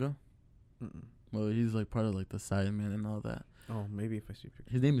Bazinga. Mm-mm. Well, he's like part of like the Sidemen and all that. Oh, maybe if I see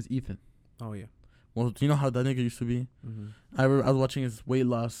pictures. His name is Ethan. Oh yeah. Well, do you know how that nigga used to be? Mm-hmm. I was watching his weight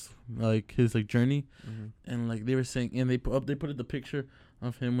loss, like his like journey, Mm-hmm. and like they were saying, and they put up the picture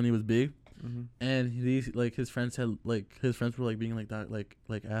of him when he was big, Mm-hmm. and these like his friends had like his friends were like being like that like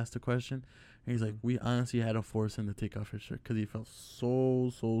asked a question, and he's like, we honestly had to force him to take off his shirt because he felt so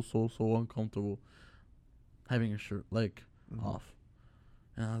uncomfortable having his shirt like Mm-hmm. off,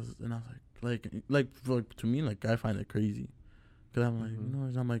 and I was like to me like I find it crazy. Cause I'm like,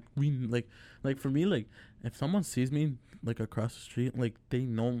 Mhm. I'm like, we like for me, like if someone sees me like across the street, like they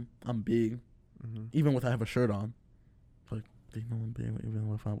know I'm big, Mm-hmm. even if I have a shirt on, like they know I'm big,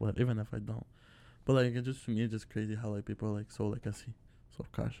 even if I don't. But like it just for me, it's just crazy how like people are like so like I see so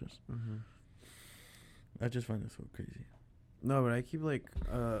cautious. Mm-hmm. I just find it so crazy. No, but I keep like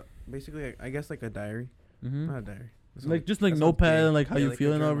basically I guess like a diary. Mm-hmm. Not a diary. That Like sounds- just like that sounds notepad gay. and like how Yeah, you like a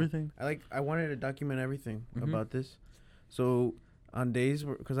feel and journal. everything. I wanted to document everything Mhm. about this. So on days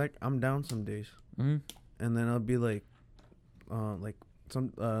because I'm down some days, Mm-hmm. and then I'll be like like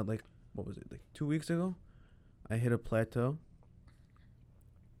what was it, like 2 weeks ago, I hit a plateau.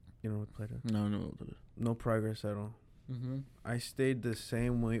 You know what plateau? No. No progress at all. Mm-hmm. I stayed the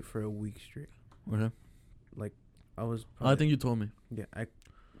same weight for a week straight. Okay. Like I was. I think you told me. Yeah,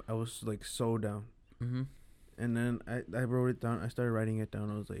 I was like so down, Mm-hmm. and then I wrote it down. I started writing it down.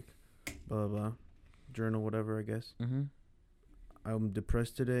 I was like, blah blah blah, journal whatever I guess. Mm-hmm. I'm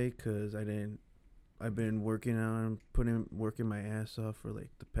depressed today because I've been working on working my ass off for like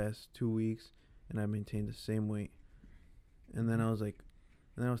the past 2 weeks, and I maintained the same weight. And then I was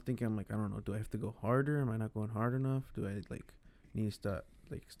thinking, I'm like, I don't know, do I have to go harder? Am I not going hard enough? Do I like need to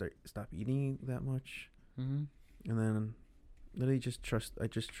stop eating that much? Mm-hmm. And then literally I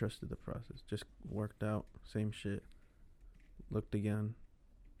just trusted the process. Just worked out, same shit. Looked again,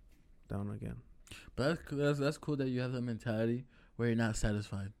 down again. But that's cool that you have that mentality where you're not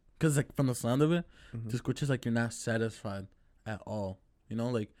satisfied. Cause like from the sound of it, Mhm. just like you're not satisfied at all. You know,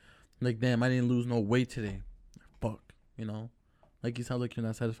 like damn, I didn't lose no weight today. Fuck, you know, like you sound like you're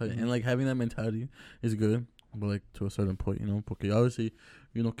not satisfied, Mhm. and like having that mentality is good, but like to a certain point, you know, porque obviously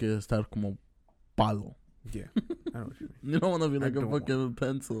you no quieres estar como palo. Yeah, I know what you mean. You don't want to be I like a don't fucking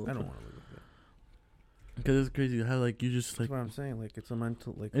pencil. I don't want to live with that. Cause it's crazy how like you just like That's what I'm saying. Like it's a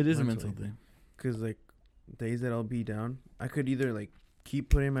mental like. it is a mental thing. Cause like days that I'll be down, I could either like keep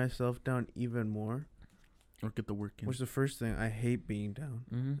putting myself down even more, Or get the work in. which is the first thing. I hate being down,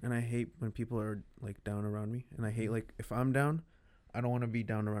 Mm-hmm. and I hate when people are like down around me, and I hate like if I'm down, I don't want to be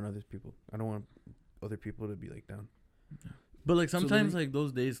down around other people. I don't want other people to be like down. But like So sometimes literally- like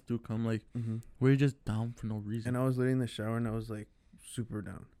those days do come like Mm-hmm. where you're just down for no reason. And I was literally in the shower, and I was like super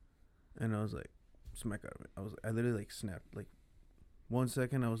down, and I was like smack out of it. I literally like snapped. Like 1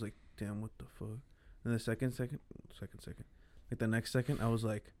 second, I was like, damn, what the fuck? And the second, like the next second, I was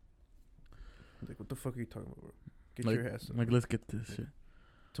like, what the fuck are you talking about, bro? Get like, your ass up. like let's get this Yeah. shit.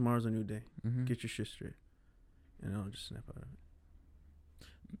 Tomorrow's a new day. Mm-hmm. Get your shit straight. And I'll just snap out of it.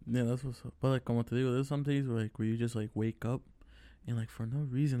 Yeah, that's what's up. But like, como te digo, there's some days where you just like wake up and like for no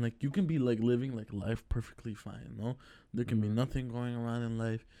reason, like you can be like living like life perfectly fine, no? There can be Mhm. nothing going around in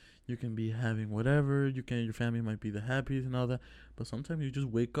life. You can be having whatever. Your family might be the happiest and all that. But sometimes you just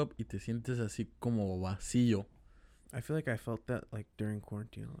wake up y te sientes así como vacío. I feel like I felt that like during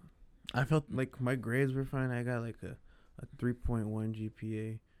quarantine a lot. I felt Like my grades were fine. I got like a 3.1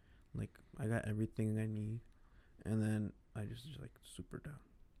 GPA. Like I got everything I need, and then I just like super down.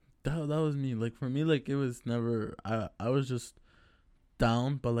 that was me. Like for me, like it was never. I was just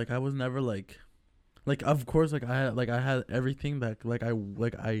down, but like I was never like of course like I had everything that like I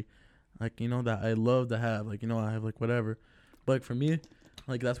you know that I love to have, like, you know, I have like whatever. But like for me,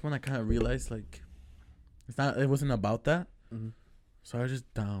 like that's when I kind of realized like it wasn't about that. Mm-hmm. So I was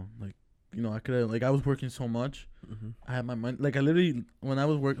just down, like, you know, I could have, like, I was working so much. Mm-hmm. I had my mind, like, I literally, when I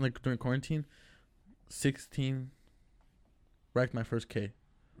was working, like, during quarantine, 16, racked my first K.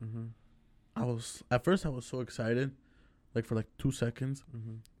 Mm-hmm. At first I was so excited, like, for, like, 2 seconds.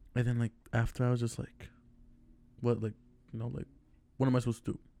 Mm-hmm. And then, like, after I was just, like, what, like, you know, like, what am I supposed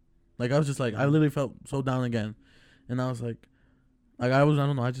to do? Like, I was just, like, I literally felt so down again. And I was, like, I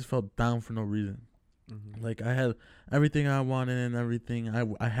don't know, I just felt down for no reason. Mm-hmm. Like, I had everything I wanted and everything.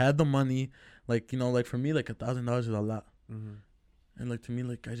 I had the money. Like, you know, like, for me, like, $1,000 is a lot. Mm-hmm. And, like, to me,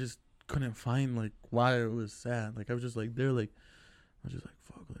 like, I just couldn't find, like, why it was sad. Like, I was just, like, there, like, I was just, like,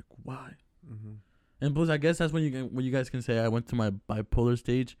 fuck, like, why? Mm-hmm. And plus, I guess that's when you guys can say I went to my bipolar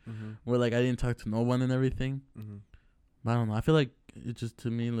stage, Mm-hmm. where, like, I didn't talk to no one and everything. Mm-hmm. But I don't know. I feel like it just, to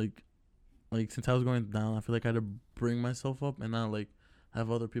me, like, since I was going down, I feel like I had to bring myself up and not, like, have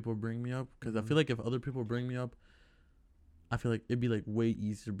other people bring me up. Because I feel like if other people bring me up, I feel like it'd be, like, way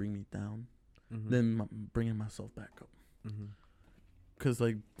easier to bring me down than bringing myself back up. Because,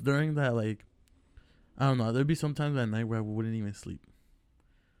 like, during that, like, I don't know, there'd be sometimes at night where I wouldn't even sleep.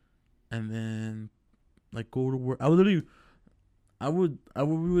 And then, like, go to work. We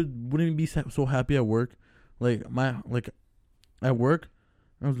wouldn't be so happy at work. Like, at work,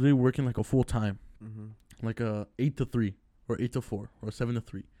 I was really working, like, a full time. Like, 8 to 3, or 8 to 4, or 7 to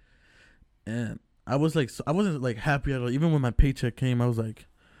 3. And I was, like, I wasn't, like, happy at all. Even when my paycheck came, I was like,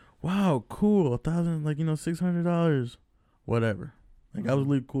 wow, cool, 1,000, like, you know, $600, whatever. Like, I was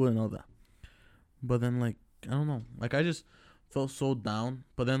really cool and all that. But then, like, I don't know. Like, I just felt so down.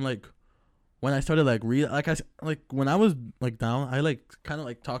 But then, like, when I started, like, when I was, like, down, I, like, kind of,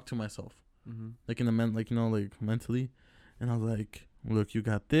 like, talked to myself. Like, in the like, you know, like, mentally. And I was like, look, you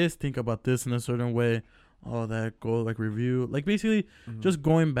got this. Think about this in a certain way. All that. Go, like, review. Like, basically, just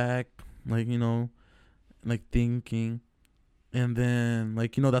going back, like, you know, like, thinking. And then,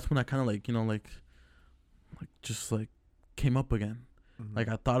 like, you know, that's when I kind of, like, you know, like, just, like, came up again. Like,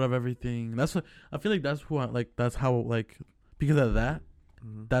 I thought of everything. That's what I feel like. That's who I like. That's how, like, because of that,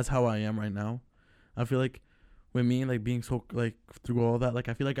 that's how I am right now. I feel like with me, like, being so, like, through all that, like,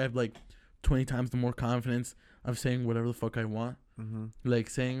 I feel like I have, like, 20 times the more confidence of saying whatever the fuck I want. Like,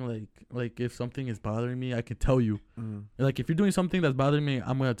 saying, like if something is bothering me, I can tell you. Like, if you're doing something that's bothering me,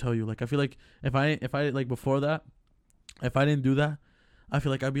 I'm gonna tell you. Like, I feel like if I like, before that, if I didn't do that, I feel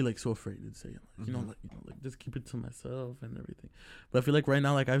like I'd be, like, so afraid to say it. Like, you know, like, just keep it to myself and everything. But I feel like right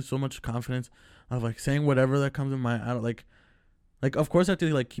now, like, I have so much confidence of, like, saying whatever that comes in my, I don't, like, of course I have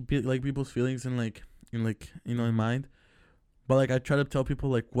to, like, keep it, like, people's feelings in, like, you know, in mind. But, like, I try to tell people,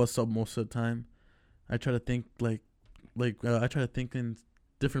 like, what's up most of the time. I try to think, I try to think in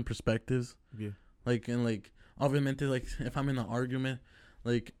different perspectives. Yeah. Like, and, like, obviously, like, if I'm in an argument,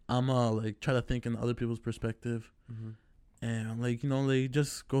 like, I'm, like, try to think in other people's perspective. And, like, you know, they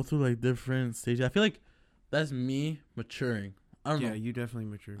just go through, like, different stages. I feel like that's me maturing. I don't know. Yeah, you definitely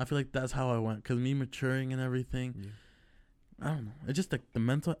matured. I feel like that's how I went. Because me maturing and everything. Yeah. I don't know. It's just, like, the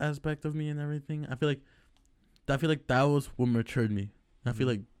mental aspect of me and everything. I feel like that was what matured me. I feel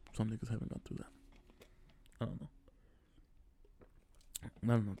like some niggas haven't gone through that. I don't know.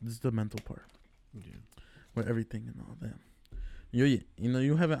 This is the mental part. Yeah. Where everything and all that. You know,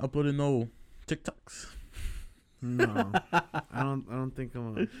 you haven't uploaded no TikToks. No, I don't think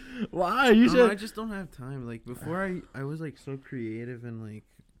I'm a... Why? You should. I just don't have time. Like, before I was, like, so creative and, like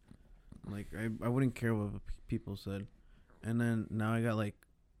I wouldn't care what people said. And then now I got, like,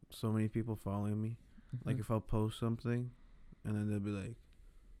 so many people following me. Like, if I'll post something and then they'll be like,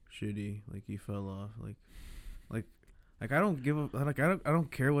 shitty, like, you fell off. Like I don't give a, like, I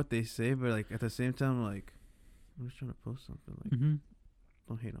don't care what they say, but, like, at the same time, like, I'm just trying to post something. Like,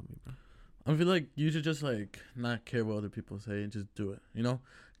 don't hate on me, bro. I feel like you should just, like, not care what other people say and just do it, you know?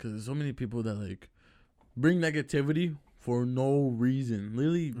 Because there's so many people that, like, bring negativity for no reason.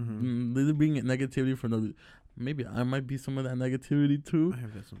 Literally bring negativity for no reason. Maybe I might be some of that negativity, too. I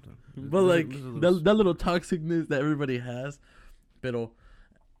have that sometimes. But, like, that little toxicness that everybody has. Pero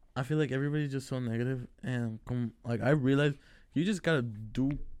I feel like everybody's just so negative. And, like, I realized you just got to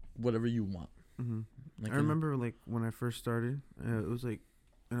do whatever you want. Mm-hmm. Like, I remember like when I first started, it was like,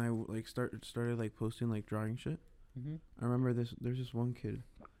 and I like started like posting like drawing shit. Mm-hmm. I remember there's this one kid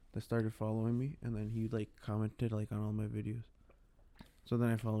that started following me, and then he like commented like on all my videos. So then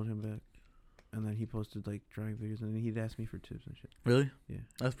I followed him back, and then he posted like drawing videos, and then he'd ask me for tips and shit. Really? Yeah.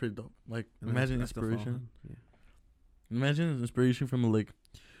 That's pretty dope. Like, And imagine I still follow inspiration. him. Yeah. Imagine inspiration from like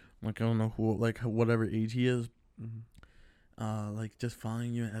I don't know who, like whatever age he is. Mm-hmm. Like just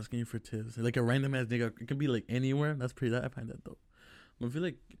following you and asking you for tips. Like a random ass nigga. It can be like anywhere. That's pretty. I find that dope. I feel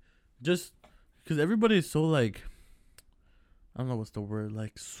like just because everybody is so like, I don't know what's the word.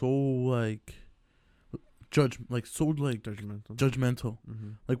 Like so like judgmental. Mm-hmm.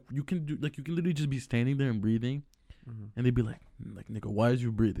 Like you can literally just be standing there and breathing, Mm-hmm. and they'd be like nigga, why is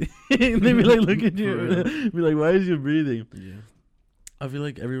you breathing? And they'd be like, look at you. Be like, why is you breathing? Yeah. I feel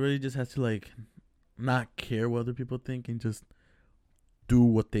like everybody just has to like not care what other people think and just do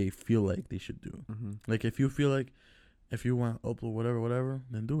what they feel like they should do. Mm-hmm. Like if you feel like if you want to upload whatever,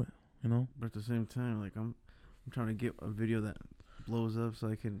 then do it. You know. But at the same time, like I'm trying to get a video that blows up so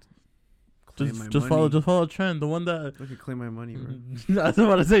I can claim my Just money. follow a trend. The one that I can claim my money, bro. I was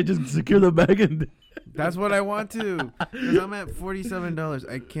about to say, just secure the bag and That's what I want to. Cause I'm at $47.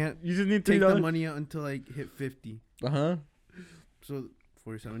 I can't you just need take $3. the money out until I hit 50. So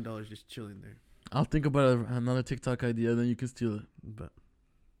 $47 just chilling there. I'll think about another TikTok idea, then you can steal it. But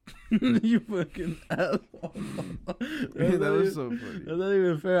You fucking asshole. that was so funny. That's not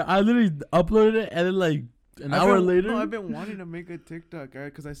even fair. I literally uploaded it and then like an hour later. No, I've been wanting to make a TikTok,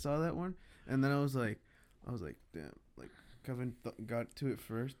 because I saw that one, and then I was like, damn, like Kevin got to it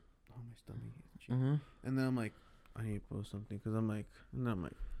first. Oh, my stomach. And then I'm like, I need to post something, and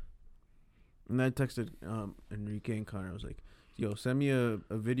I texted Enrique and Connor. I was like, yo, send me a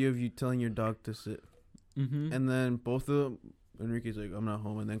video of you telling your dog to sit. And then both of them, Enrique's like, I'm not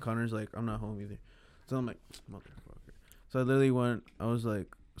home, and then Connor's like, I'm not home either. So I'm like, motherfucker. So I literally I was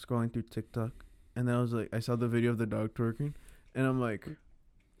like scrolling through TikTok, and then I was like, I saw the video of the dog twerking, and I'm like,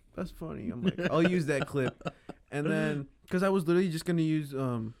 that's funny. I'm like, I'll use that clip. And then, because I was literally just going to use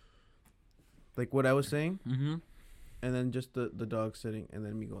like what I was saying, and then just the dog sitting, and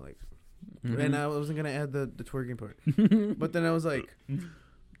then me go like, and I wasn't gonna add the twerking part, but then I was like,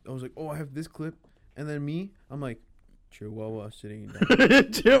 oh, I have this clip, and then I'm like, Chihuahua sitting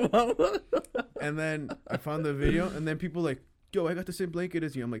down. Chihuahua. And then I found the video, and then people like, yo, I got the same blanket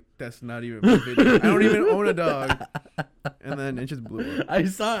as you. I'm like, that's not even my video. I don't even own a dog. And then it just blew up. I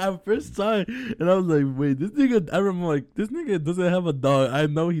first saw it, and I was like, wait, this nigga, I remember like, this nigga doesn't have a dog. I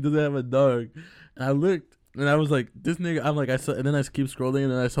know he doesn't have a dog. And I looked, and I was like, this nigga, I'm like, I saw, and then I keep scrolling,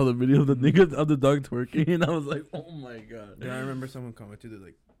 and then I saw the video of the nigga, of the dog twerking, and I was like, oh my God. Yeah, I remember someone commented, they're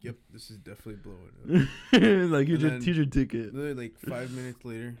like, yep, this is definitely blowing up. Like, here's your teacher ticket. Literally, like 5 minutes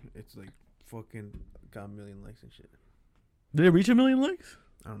later, it's like fucking got 1 million likes and shit. Did it reach 1 million likes?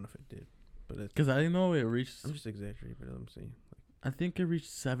 I don't know if it did, but it's, because I didn't know it reached. I'm just exaggerating, but I'm saying. I think it reached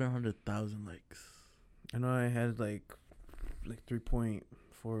 700,000 likes. I know I had like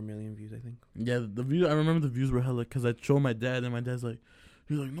 3.4 million views, I think. Yeah, the view. I remember the views were hella because I showed my dad, and my dad's like,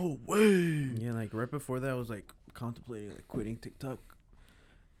 he's like, no way. Yeah, like right before that, I was like contemplating like quitting TikTok,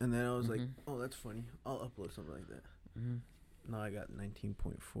 and then I was like, oh, that's funny. I'll upload something like that. Now I got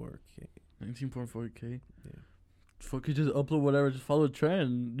 19.4K. 19.4K. Yeah. Fuck, you just upload whatever. Just follow the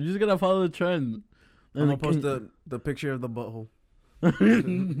trend. You just gotta follow the trend. I'm gonna post the picture of the butthole.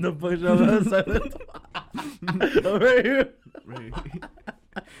 The picture of that side. Right here. Right.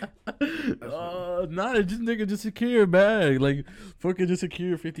 Nah, just nigga, just secure your bag. Like, fucking just secure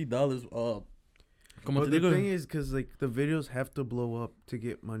your $50. But the thing is, cause like the videos have to blow up to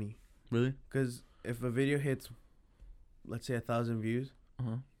get money. Really? Cause if a video hits, let's say 1,000 views,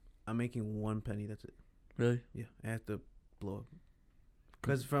 I'm making 1 penny. That's it. Really? Yeah, I have to blow up.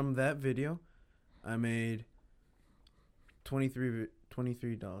 Cause from that video, I made $23.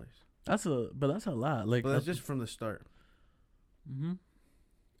 That's a lot. Like, but that's just from the start. Mm-hmm.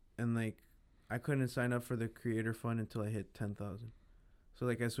 And like, I couldn't sign up for the creator fund until I hit 10,000. So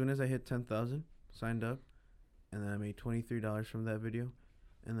like, as soon as I hit 10,000, signed up, and then I made $23 from that video,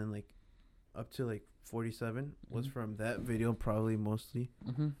 and then like, up to like 47 was from that video, probably mostly,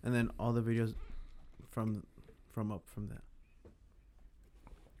 and then all the videos from that.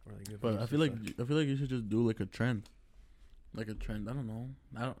 Or like but I feel like you should just do like a trend. Like a trend. I don't know.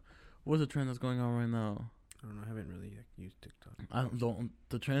 What's the trend that's going on right now? I don't know. I haven't really used TikTok.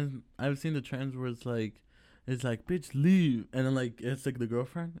 The trends. I've seen the trends where it's like, bitch, leave, and then like it's like the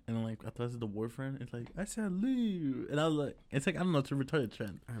girlfriend, and then like I thought it's the boyfriend. It's like, I said leave, and I was like, it's like, I don't know, it's a retarded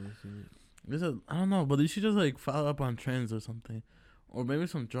trend. I haven't seen it. I don't know, but you should just like follow up on trends or something, or maybe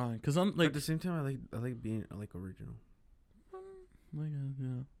some drawing. Cause I'm But like, at the same time, I like being like original.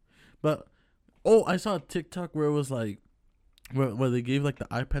 yeah. But I saw a TikTok where it was like, where they gave like the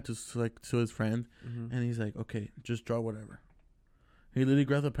iPad to his friend, and he's like, okay, just draw whatever. He literally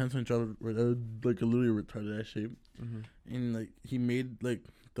grabbed a pencil and drew like a literally retarded ass shape, and like he made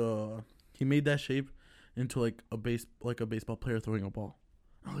that shape into like a baseball player throwing a ball.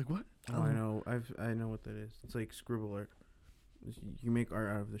 I'm like, what? Oh, I know. I know what that is. It's like scribble art. You make art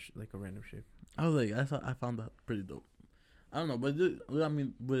out of like a random shape. I was like, I found that pretty dope. I don't know, but I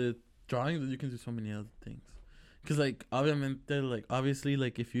mean, with drawing, you can do so many other things. Cause like obviously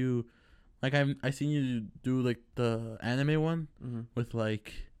like if you like I seen you do like the anime one with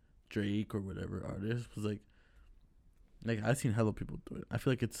like Drake or whatever artist was like I've seen hella people do it. I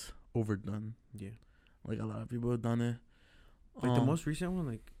feel like it's overdone. Yeah, like a lot of people have done it. Like the most recent one,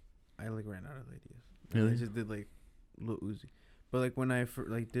 like I like ran out of ideas. Really? I just did like Lil Uzi. But like when I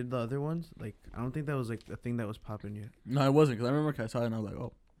like did the other ones, like I don't think that was like a thing that was popping yet. No, it wasn't. Cause I remember I saw it and I was like,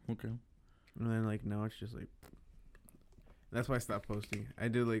 oh, okay. And then like now it's just like. That's why I stopped posting. I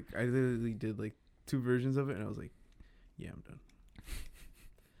literally did like 2 versions of it, and I was like, yeah, I'm done.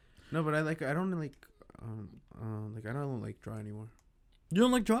 No, but I don't like draw anymore. You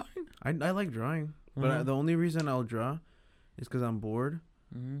don't like drawing? I like drawing, but the only reason I'll draw is because I'm bored,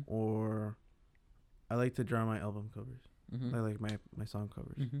 or I like to draw my album covers. I like my song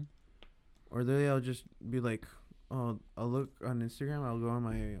covers, or then I'll just be like, oh, I'll look on Instagram. I'll go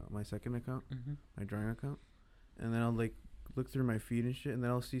on my second account, my drawing account, and then I'll like look through my feed and shit, and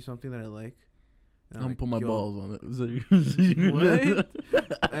then I'll see something that I like. I'm like, put my balls on it. What?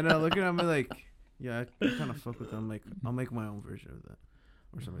 And I'll look at it and be like, yeah, I kind of fuck with them. Like, I'll make my own version of that,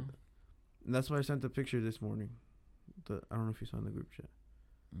 or something like that. And that's why I sent the picture this morning. I don't know if you saw in the group chat.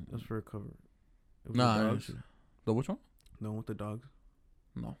 It was for a cover. It was the dogs. The which one? The one with the dogs.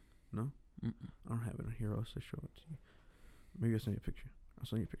 No. No? I don't have it on here. I'll just show it to you. Maybe I'll send you a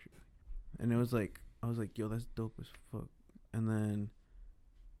picture. And it was like, I was like, yo, that's dope as fuck. And then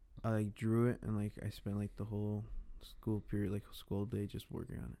I like drew it, and like I spent like the whole school period, like school day, just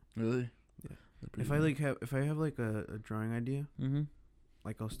working on it. Really? Yeah. If I have like a drawing idea,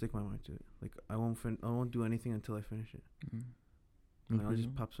 like I'll stick my mind to it. Like I won't do anything until I finish it. And I'll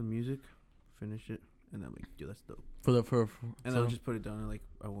just pop some music, finish it, and then I'm like, yo, that's dope. And I'll just put it down, and like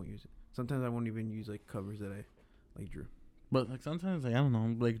I won't use it. Sometimes I won't even use like covers that I like drew. But like sometimes like I don't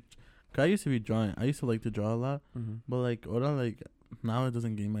know, like I used to be drawing. I used to like to draw a lot, but like now it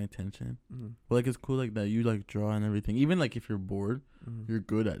doesn't gain my attention. But like it's cool like that you like draw and everything. Even like if you're bored, you're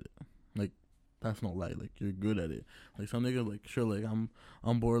good at it. Like that's no lie. Like you're good at it. Like some nigga like sure like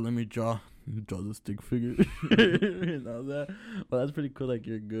I'm bored. Let me draw the stick figure and all that. But that's pretty cool. Like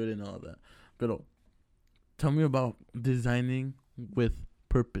you're good and all that. But tell me about designing with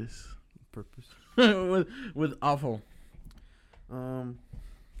purpose. with awful.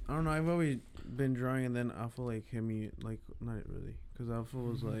 I don't know. I've always been drawing, and then Alpha like hit me like not really, because Alpha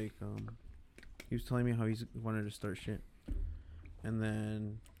was like he was telling me how he wanted to start shit, and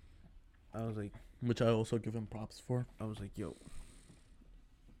then I was like, which I also give him props for. I was like, yo,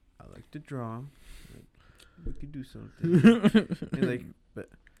 I like to draw. Like, we could do something.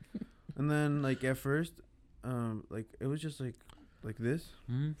 And then like at first, like it was just like this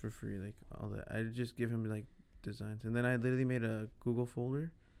for free, like all that. I just give him like designs, and then I literally made a Google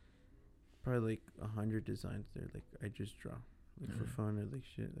folder. Probably like 100 designs there. Like I just draw like for fun or like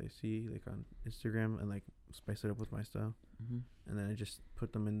shit I see like on Instagram, and like spice it up with my style. And then I just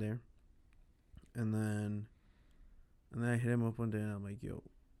put them in there. And then I hit him up one day, and I'm like, yo,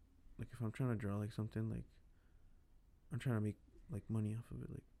 like if I'm trying to draw like something, like I'm trying to make like money off of it,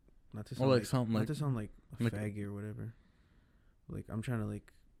 like not to sound like a faggot or whatever. Like I'm trying to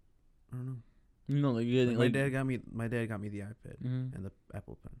like I don't know. You know, like my dad got me the iPad and the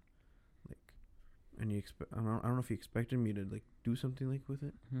Apple Pen. And I don't know if he expected me to like do something like with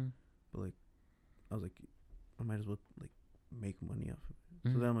it, but like I was like, I might as well like make money off of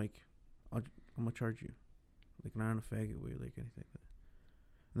it. So then I'm like, I'm gonna charge you, like not in a faggot way, like anything like that.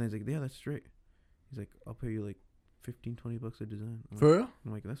 And then he's like, yeah, that's straight. He's like, I'll pay you like $15-$20 a design. For real?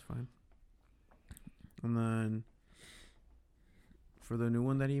 I'm like, that's fine. And then for the new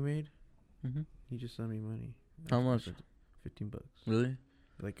one that he made, he just sent me money. How much? $15. Really?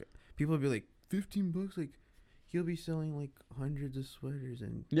 Like people would be like, $15, like he'll be selling like hundreds of sweaters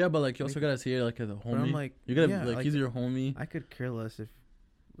and yeah, but like you also gotta see it like as a homie. I'm like, you gotta like he's your homie. I could care less if,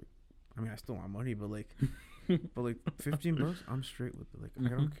 like, I mean I still want money, but like, but like $15, I'm straight with it. Like I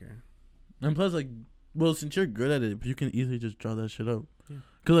don't care. And plus, like Well, since you're good at it, you can easily just draw that shit up. Yeah.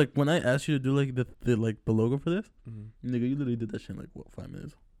 Cause like when I asked you to do like the logo for this, Mm-hmm. nigga, you literally did that shit in like what 5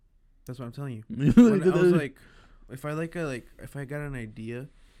 minutes. That's what I'm telling you. You literally When did I was that. like, if I got an idea,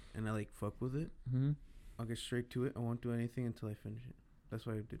 and I like fuck with it, I'll get straight to it. I won't do anything until I finish it. That's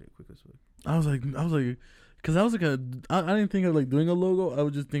why I did it quick as fuck. I was like, cause I was like, I didn't think of like doing a logo. I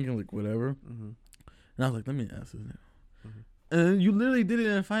was just thinking like whatever. Mm-hmm. And I was like, let me ask this nigga. Mm-hmm. And you literally did it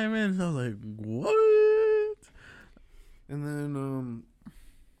in 5 minutes. I was like, what? And then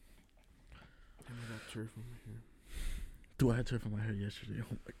I got turf on my hair. Dude, I had turf on my hair yesterday.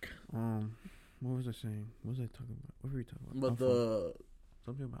 Oh my god. What was I saying? What was I talking about? What were we talking about? But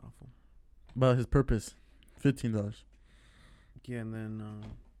Something about awful. about his purpose, $15. Yeah, and then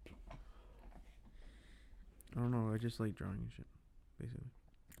I don't know. I just like drawing and shit, basically.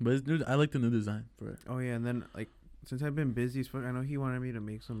 But it's new. I like the new design for it. Oh yeah, and then like since I've been busy as fuck, I know he wanted me to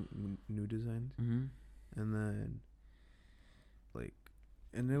make some new designs, Mm-hmm. and then like,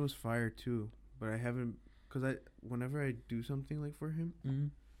 and it was fire too. But I haven't, cause whenever I do something like for him, Mm-hmm.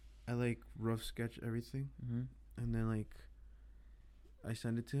 I like rough sketch everything, Mm-hmm. and then like I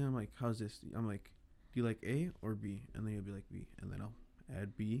send it to him like, how's this? I'm like, do you like A or B? And then he'll be like B, and then I'll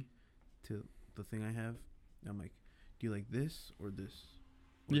add B to the thing I have. I'm like, do you like this or this?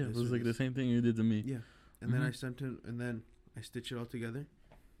 Or Yeah, this it was or like this? the same thing you did to me. Yeah, and then I Mhm. sent him, and then I stitch it all together.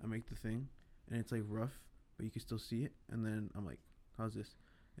 I make the thing, and it's like rough, but you can still see it. And then I'm like, how's this?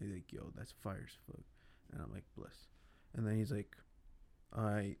 And he's like, yo, that's fire as fuck. And I'm like, bless. And then he's like, all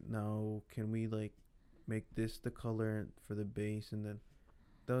right, now can we like make this the color for the base? And then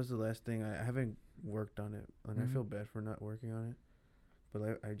that was the last thing. I haven't worked on it, and I feel bad for not working on it.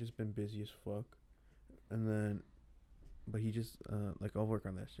 But I just been busy as fuck. And then, but he just like I'll work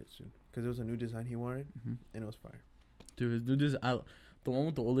on that shit soon, cause it was a new design he wanted, Mm-hmm. and it was fire. Dude, the one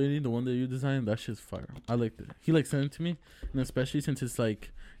with the old lady, the one that you designed, that shit's fire. I liked it. He like sent it to me, and especially since it's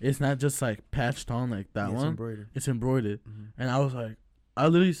like it's not just like patched on like that Yeah, one. It's embroidered. Mm-hmm. And I was like, I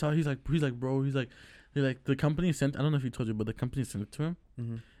literally saw. He's like, bro. He's like, the company sent. I don't know if he told you, but the company sent it to him.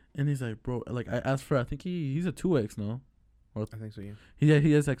 Mm-hmm. And he's like, bro, like I asked for. I think he's a 2X, no? I think so, yeah.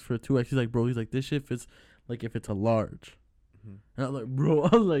 He has X for a 2X. He's like, bro. He's like, this shit fits like if it's a large. Mm-hmm. And I was like, bro.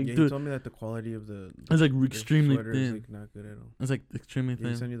 I was like, Yeah, he dude. told me that the quality of the It's like the extremely sweater thin. is like not good at all. It's like extremely Did he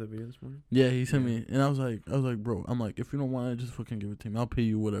thin. send you the video this morning? Yeah, he sent Yeah. me, and I was like, bro, I'm like, if you don't want it, just fucking give it to me. I'll pay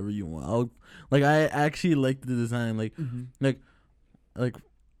you whatever you want. I actually liked the design. Like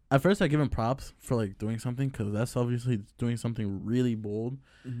at first I give him props for like doing something, because that's obviously doing something really bold.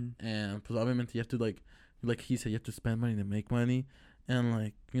 Mm-hmm. And pues obviamente you have to like he said, you have to spend money to make money, and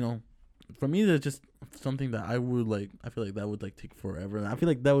like, you know, for me that's just something that I would like. I feel like that would like take forever, and I feel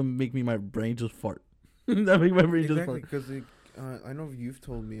like that would make my brain just fart. That make my brain just Exactly, fart. because like, I know you've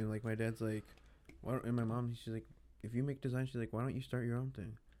told me, and like my dad's like, why don't, and my mom, she's like, if you make design, she's like, why don't you start your own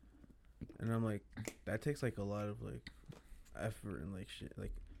thing? And I'm like, that takes like a lot of like effort and like shit.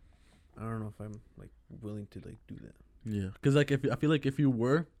 Like, I don't know if I'm like willing to like do that. Yeah, because like I feel like if you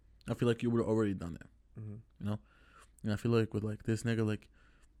were, I feel like you would have already done it. Mm-hmm. You know, and I feel like with like this nigga, like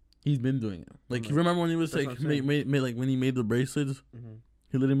he's been doing it. Like, Like, you remember when he was that's like what I'm made like when he made the bracelets, Mm-hmm.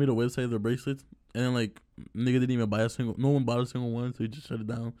 he literally made a website of the bracelets, and then like nigga didn't even buy a single. No one bought a single one, so he just shut it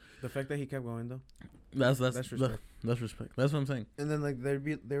down. The fact that he kept going though, That's respect. That's respect. That's what I'm saying. And then like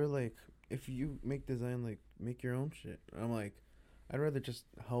they were like, if you make design, like make your own shit. I'm like, I'd rather just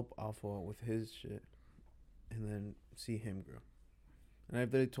help Alpha out with his shit, and then see him grow. And I've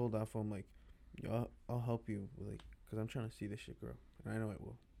literally told Alpha, I'm like, yo, I'll help you with, like, cause I'm trying to see this shit grow, and I know it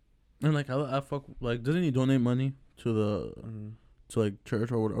will. And like I fuck like, doesn't he donate money to the to like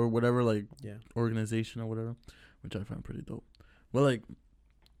church or whatever, like Yeah. organization or whatever, which I find pretty dope. But like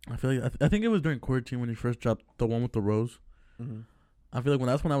I feel like I think it was during quarantine when he first dropped the one with the rose. Mm-hmm. I feel like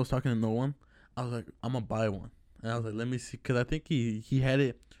that's when I was talking to no one. I was like, I'm gonna buy one, and I was like, let me see, because I think he had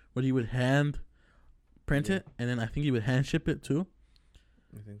it where he would hand print Yeah. it, and then I think he would hand ship it too.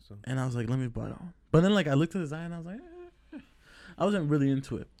 I think so. And I was like, let me buy it. But then like I looked at the design, and I was like, I wasn't really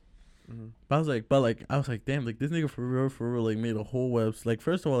into it. Mm-hmm. But I was like, damn, like this nigga for real, like made a whole website. Like,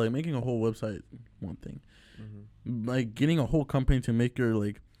 first of all, like making a whole website, one thing. Mm-hmm. Like getting a whole company to make your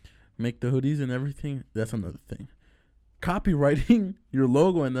make the hoodies and everything, that's another thing. Copywriting your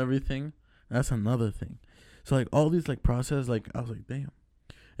logo and everything, that's another thing. So like all these like process, like I was like, damn.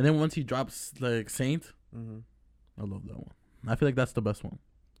 And then once he drops like Saint, Mm-hmm. I love that one. I feel like that's the best one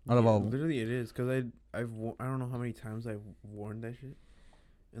out of all of them. Literally, it is, cause I don't know how many times I've worn that shit,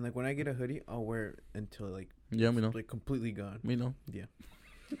 and like when I get a hoodie, I'll wear it until like Yeah, we know. like completely gone. We know. Yeah.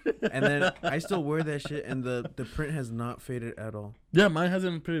 And then I still wear that shit, and the print has not faded at all. Yeah, mine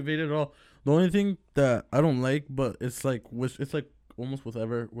hasn't faded at all. The only thing that I don't like, but it's like almost with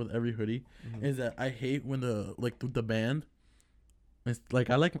every hoodie, is that I hate when the band. It's like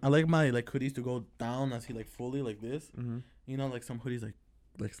I like my like hoodies to go down. I see like fully like this. You know, like some hoodies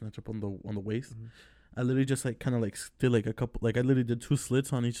like snatch up on the waist. I literally just like kind of like did like a couple, like I literally did 2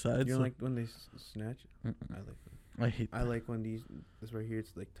 slits on each side. You don't like when they snatch? I like them. I hate that. I like when this right here,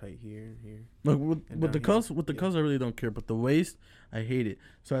 it's like tight here and here. Look, with the cuffs, I really don't care. But the waist, I hate it.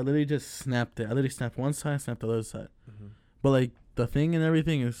 So I literally just snapped it. I literally snapped one side, snapped the other side. But like the thing and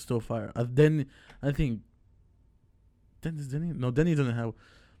everything is still fire. Then I think Denny doesn't have.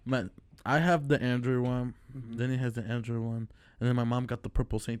 I have the Android one. Denny has the Android one, and then my mom got the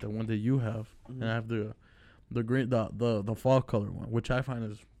purple Saint, the one that you have, and I have the green, the fall color one, which I find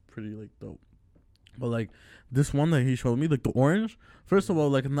is pretty like dope. But like this one that he showed me, like the orange. First of all,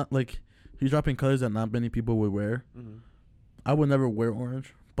 like not like he's dropping colors that not many people would wear. I would never wear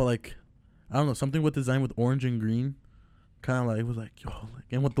orange, but like I don't know, something with design with orange and green, kind of like it was like yo, like,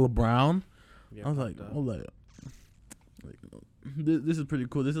 and with the brown, I was like, oh like this is pretty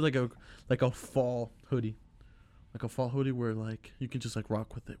cool. This is like a fall hoodie, where like you can just like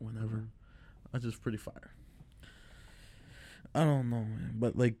rock with it whenever. That's just pretty fire. I don't know, man,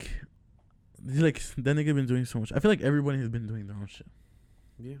 but like. Like that nigga been doing so much. I feel like everybody has been doing their own shit.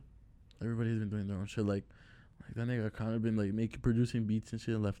 Yeah, everybody's been doing their own shit. Like that nigga kind of been like producing beats and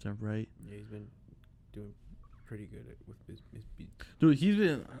shit left and right. Yeah, he's been doing pretty good with his beats. Dude, he's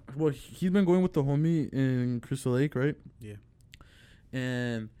been going with the homie in Crystal Lake, right? Yeah.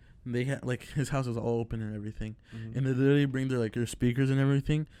 And they had like his house is all open and everything, and they literally bring their speakers and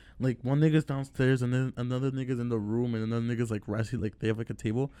everything. Like one nigga's downstairs and then another nigga's in the room and another nigga's like like they have like a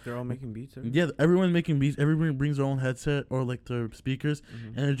table. They're all making beats. Yeah, everyone's making beats. Everybody brings their own headset or like their speakers,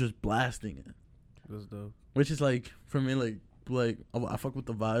 and they're just blasting it. That's dope. Which is like for me like I fuck with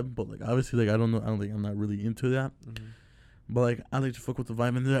the vibe, but like obviously like I don't think I'm not really into that. But like I like to fuck with the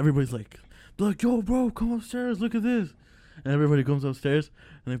vibe, and then everybody's like, they're like, yo, bro, come upstairs, look at this. And everybody comes upstairs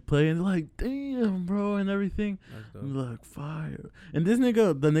and they play and they're like, damn, bro, and everything. And they're like, fire. And this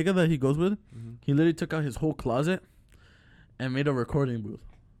nigga, the nigga that he goes with, he literally took out his whole closet and made a recording booth.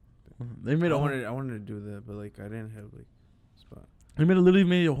 They made I wanted to do that, but like I didn't have like spot. He literally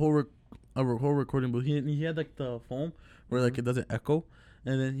made a whole recording booth. He had like the foam where like it doesn't echo,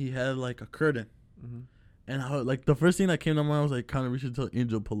 and then he had like a curtain. And like the first thing that came to mind was like kind of we should tell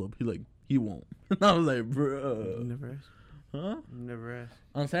Angel pull up. He won't. And I was like, bro. You never asked. Huh? Never asked.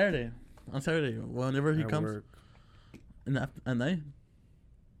 On Saturday, whenever he comes. Work. At night.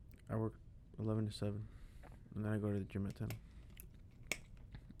 I work 11 to 7, and then I go to the gym at 10.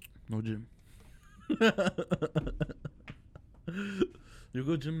 No gym. You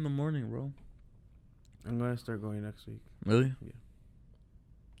go gym in the morning, bro. I'm gonna start going next week. Really? Yeah.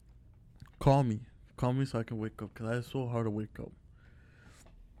 Call me so I can wake up, cause it's so hard to wake up.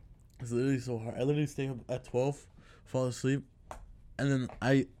 It's literally so hard. I literally stay up at 12, fall asleep, and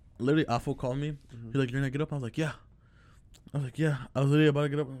then Afo called me. He's like, "You're gonna get up?" I was like, "Yeah." I was literally about to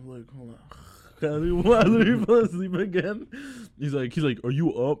get up. I was like, "Hold on." I literally fell asleep again. He's like, "Are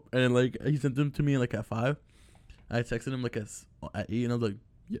you up?" And like he sent them to me like at 5. I texted him like at 8, and I was like,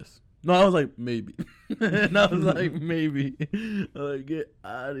 "Yes." No, I was like, maybe. And I was like, maybe. I was like, get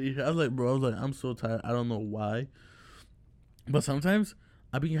out of here. I was like, bro, I'm so tired. I don't know why. But sometimes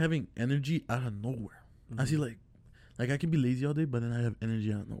I be having energy out of nowhere. I see like I can be lazy all day, but then I have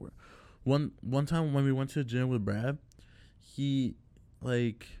energy out of nowhere. One time when we went to the gym with Brad, he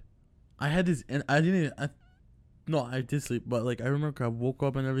like I had this, and I did sleep, but like I remember I woke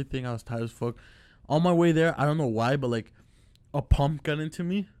up and everything. I was tired as fuck. On my way there, I don't know why, but like a pump got into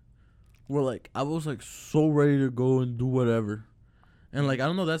me. Where like I was like so ready to go and do whatever, and like I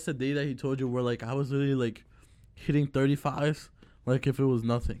don't know. That's the day that he told you where like I was literally like hitting 35s like if it was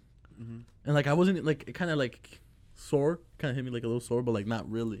nothing, and like I wasn't like it kind of like sore, kind of hit me like a little sore, but like not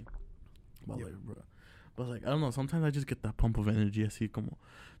really. But like, bro, but like I don't know. Sometimes I just get that pump of energy. I see,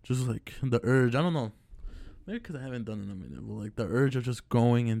 just like the urge. I don't know. Maybe because I haven't done it in a minute, but like the urge of just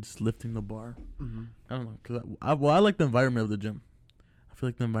going and just lifting the bar. I don't know, because I like the environment of the gym. I feel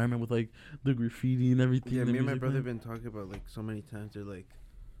like the environment with like the graffiti and everything. Yeah, me and my brother have been talking about like so many times. We're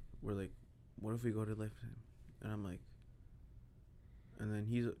like, what if we go to Lifetime? And I'm like, and then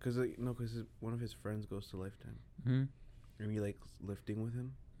he's because one of his friends goes to Lifetime, and he likes lifting with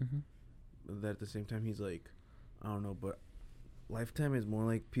him. But at the same time, he's like, I don't know, but Lifetime is more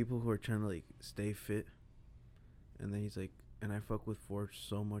like people who are trying to like stay fit. And then he's like, and I fuck with Forge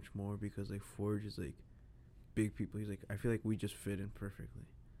so much more because like Forge is like big people. He's like, I feel like we just fit in perfectly.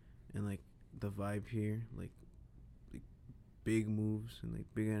 and like the vibe here, like big moves and like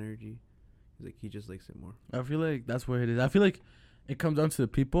big energy. He's like he just likes it more. I feel like that's what it is. I feel like it comes down to the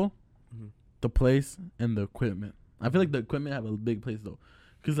people, Mm-hmm. the place, and the equipment. I feel like the equipment have a big place though,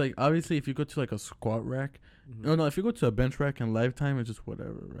 because like obviously if you go to like a squat rack, no, if you go to a bench rack in Lifetime, it's just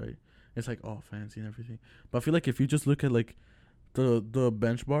whatever, right? It's like all fancy and everything. But I feel like if you just look at like the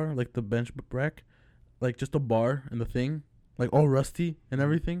bench bar, like the bench rack, like just the bar and the thing, like all rusty and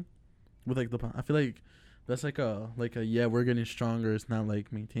everything, with like I feel like that's like a yeah, we're getting stronger. It's not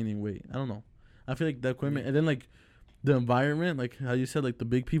like maintaining weight. I don't know. I feel like the equipment and then like the environment, like how you said, like the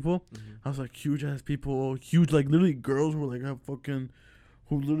big people. I was like huge ass people, huge like literally girls who like have fucking,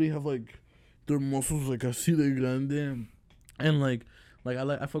 who literally have like their muscles like así de grande, and like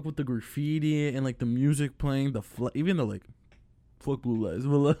I fuck with the graffiti and like the music playing, even though like fuck blue lights,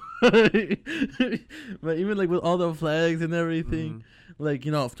 but even like with all the flags and everything, like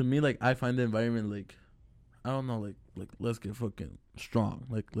you know, to me like I find the environment like I don't know, like let's get fucking strong,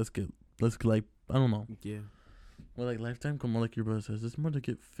 like let's get like I don't know. Yeah. Well, like Lifetime, come on, like your brother says, it's more to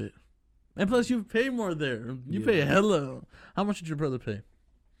get fit. And plus, you pay more there. You Yeah. pay hella. How much did your brother pay?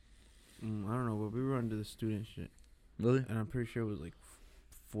 I don't know, but we were under the student shit. Really? And I'm pretty sure it was like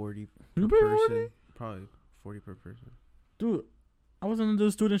 40 You per pay person. 40? Probably 40 per person. Dude, I wasn't under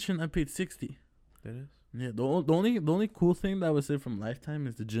the student shit and I paid 60. That is? Yeah, the only cool thing that I would say from Lifetime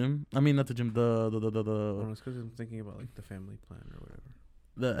is the gym. I mean, not the gym, Oh, it's because I'm thinking about like the family plan or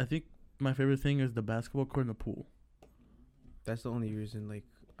whatever. I think my favorite thing is the basketball court and the pool. That's the only reason like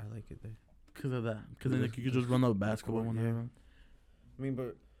I like it there. Because of that. Because then like, you could just run up basketball court, whenever. I mean,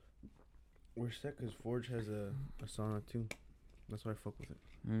 but we're set because Forge has a sauna too. That's why I fuck with it.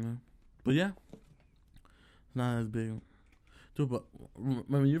 Mm-hmm. But yeah, it's not as big. Dude, but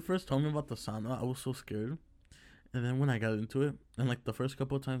when you first told me about the sauna, I was so scared. And then when I got into it, and like the first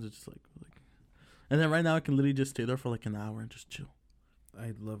couple of times, it's just like, and then right now I can literally just stay there for like an hour and just chill.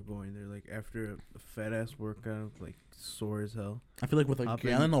 I love going there. Like after a fat ass workout, like sore as hell. I feel like with a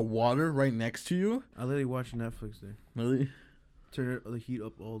gallon of water right next to you. I literally watch Netflix there. Really? Turn the heat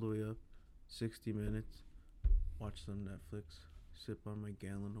up all the way up. 60 minutes. Watch some Netflix. Sip on my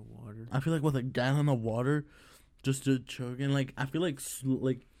gallon of water. I feel like with a gallon of water, just to chug, and like I feel like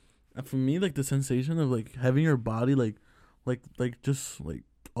for me like the sensation of like having your body like just like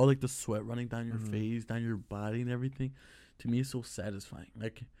all like the sweat running down your face, down your body and everything, to me is so satisfying.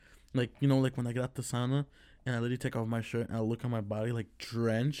 Like you know, like when I get out the sauna and I literally take off my shirt and I look at my body like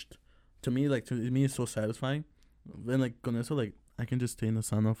drenched. To me it's so satisfying. Then like con eso, like I can just stay in the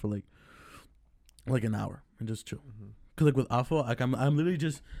sauna for like an hour and just chill. Cause like with Afo, like I'm literally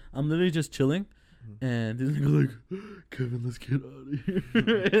just chilling. And this nigga like, Kevin, let's get out of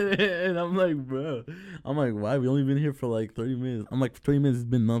here. And I'm like, bro. I'm like, why? We only been here for like 30 minutes. I'm like, 30 minutes has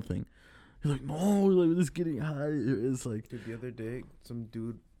been nothing. He's like, no, like, we're just getting high. It's like. Dude, the other day, some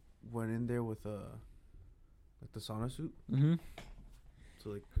dude went in there with like the sauna suit.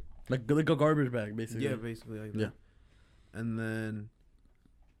 So like a garbage bag, basically. Yeah, basically like that. Yeah. And then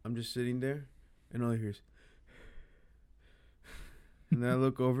I'm just sitting there, and all I hear is. And then I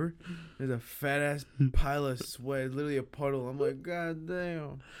look over, there's a fat ass pile of sweat, literally a puddle. I'm like, God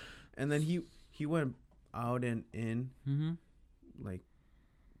damn. And then he went out and in, like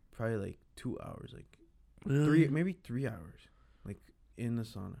probably like 2 hours, like Really? maybe 3 hours, like in the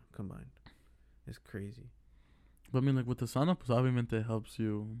sauna combined. It's crazy. But I mean, like with the sauna, pues obviamente it helps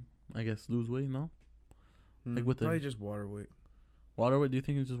you, I guess, lose weight, no? Like with probably just water weight. Water weight? Do you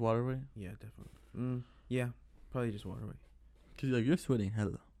think it's just water weight? Yeah, definitely. Yeah, probably just water weight. Cause like you're sweating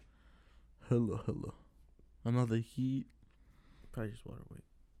hella. Another heat. Probably just water weight.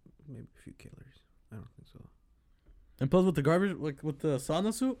 Maybe a few calories. I don't think so. And plus with the garbage, like with the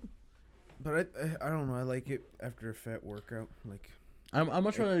sauna suit. But I don't know. I like it after a fat workout. Like I'm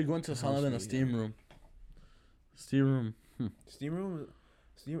much rather go into a sauna than a steam room. Steam room. Steam room.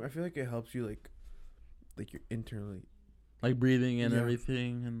 I feel like it helps you like you're internally. Like breathing and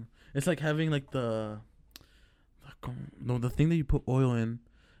everything, and it's like having like the thing that you put oil in,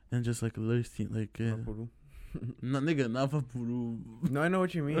 and just like literally steam, like no nigga, not vapuru. No, I know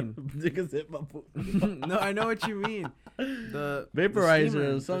what you mean. Nigga said vapuru. No, I know what you mean. The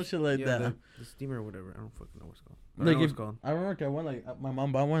vaporizer or some shit like that. The steamer or whatever. I don't fucking know what's called. Like I remember I went like my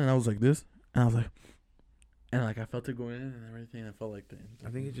mom bought one and I was like this, and I was like, and like I felt it going in and everything. I felt like that.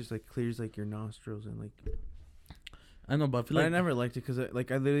 I think it just like clears like your nostrils and like. I know, but I feel like I never liked it because I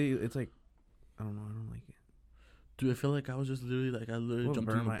literally it's like, I don't know, I don't like it. Dude, I feel like I was just literally like I literally jumped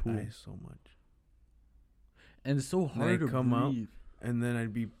in the pool. My eyes so much. And it's so hard to come breathe. Out, and then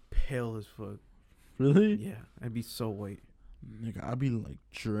I'd be pale as fuck. Really? Yeah, I'd be so white. nigga, I'd be like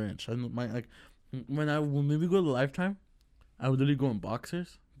drenched. I know my like when we go to Lifetime, I would literally go in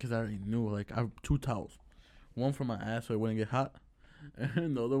boxers because I already knew like I have 2 towels, one for my ass so it wouldn't get hot,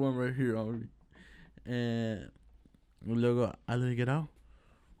 and the other one right here on me. And luego I literally get out.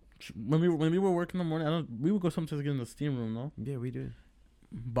 When we were working in the morning, we would go sometimes get in the steam room, no? Yeah, we did.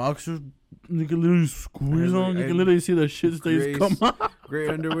 Boxers, you can literally squeeze on. You can literally see the shit stains come out. Gray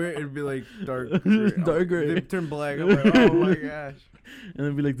underwear, it'd be like dark, dark gray. They turn black. I'm like, oh my gosh. And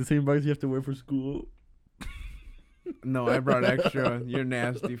it'd be like the same box you have to wear for school. No, I brought extra. You're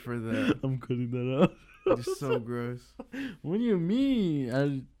nasty for that. I'm cutting that out. You're so gross. What do you mean?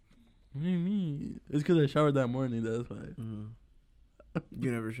 What do you mean? It's because I showered that morning. That's why.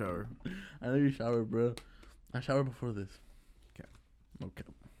 You never shower. I know you shower, bro. I showered before this. No cap.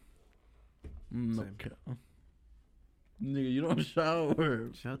 No cap. Nigga, you don't shower.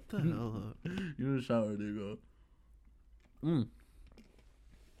 Shut the hell up. You don't shower, nigga.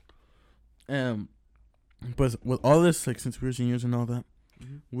 But with all this, like, since we're seniors and all that,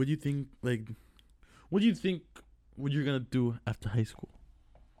 what do you think, like, what you're gonna do after high school?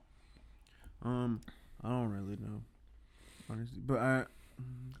 I don't really know, honestly. But I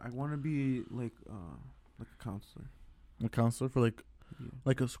want to be like a counselor. A counselor for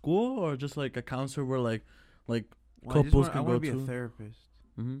like a school, or just like a counselor where like couples can go to? I want to be a therapist.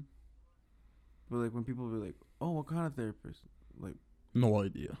 Mm-hmm. But like when people be like, "Oh, what kind of therapist?" Like, no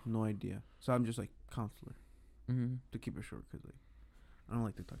idea. So I'm just like counselor. Mm-hmm. To keep it short, cause like I don't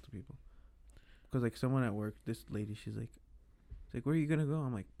like to talk to people. Cause like someone at work, this lady, she's like, "Where are you gonna go?"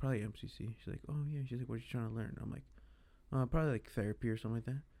 I'm like, "Probably MCC." She's like, "Oh yeah." She's like, "What are you trying to learn?" I'm like, "Probably like therapy or something like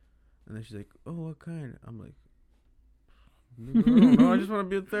that." And then she's like, "Oh, what kind?" I'm like, "I don't know. I just want to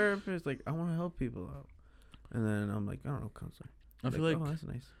be a therapist. Like, I want to help people out." And then I'm like, "I don't know, counselor." I feel like oh, that's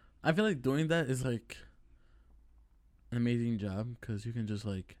nice. I feel like doing that is like an amazing job because you can just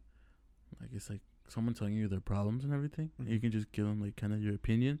like it's like someone telling you their problems and everything. Mm-hmm. And you can just give them like kind of your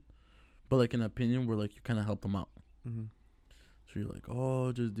opinion, but like an opinion where like you kind of help them out. Mm-hmm. So you're like,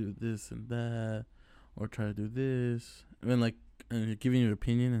 oh, just do this and that, or try to do this, and then like and you're giving your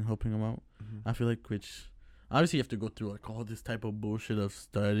opinion and helping them out. Mm-hmm. I feel like which obviously you have to go through like all this type of bullshit of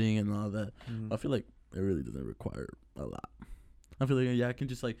studying and all that. Mm-hmm. I feel like it really doesn't require a lot. I feel like I can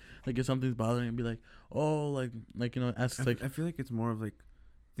just like if something's bothering and be like, oh, like ask I feel like it's more of like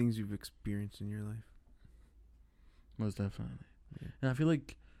things you've experienced in your life. Most definitely. Yeah. And I feel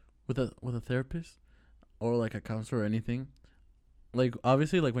like with a therapist or like a counselor or anything, like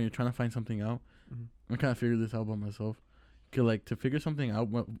obviously like when you're trying to find something out, I kind of figured this out by myself. Cause like to figure something out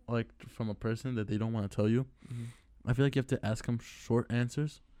like from a person that they don't want to tell you, I feel like you have to ask them short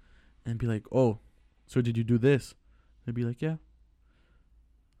answers, and be like, oh, so did you do this? They'd be like, yeah.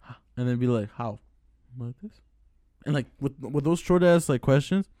 And then be like, how? Like this? And like with those short ass like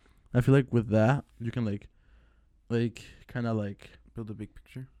questions, I feel like with that you can like kind of like build a big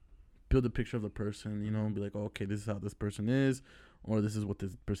picture. Build a picture of the person, and be like, oh, okay, this is how this person is, or this is what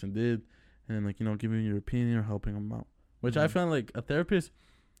this person did, and then like giving your opinion or helping them out. Which I found like a therapist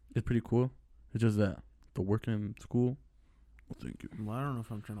is pretty cool. It's just that the working in school. Well, thank you. Well, I don't know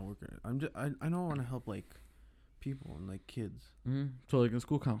if I'm trying to work at it. I don't want to help like people and like kids. So like a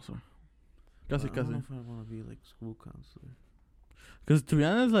school counselor. I don't know if I want to be like school counselor. Because to be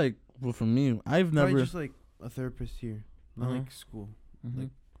honest, like for me, I've never just like a therapist here, not like school.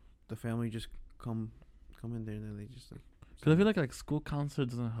 Like the family just come in there and then they just like. Because I feel like school counselor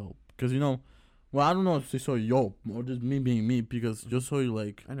doesn't help. Because well, I don't know if they saw yo or just me being me. Because just so you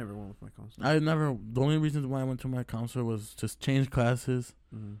like. I never went with my counselor. The only reason why I went to my counselor was just change classes,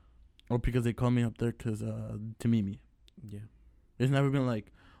 or because they called me up there to meet me. Yeah. It's never been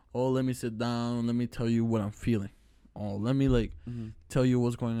like, oh, let me sit down, let me tell you what I'm feeling. Oh, let me tell you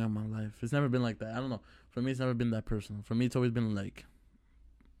what's going on in my life. It's never been like that. I don't know. For me, it's never been that personal. For me, it's always been like,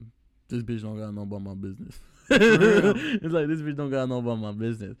 this bitch don't gotta know about my business. It's like, this bitch don't gotta know about my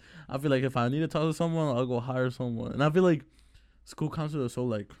business. I feel like if I need to talk to someone, I'll go hire someone. And I feel like school counselors are so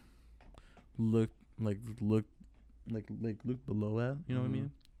look below at, you know what I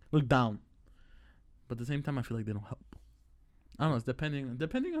mean? Look down. But at the same time, I feel like they don't help. I don't know. It's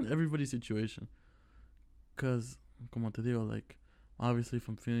depending on everybody's situation. Cause, como te digo, like, obviously, if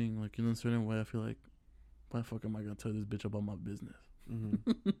I'm feeling like in a certain way, I feel like, why the fuck am I gonna tell this bitch about my business?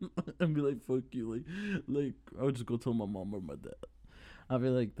 And be like, fuck you, like I would just go tell my mom or my dad. I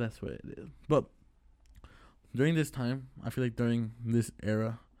feel like that's what it is. But during this time, I feel like during this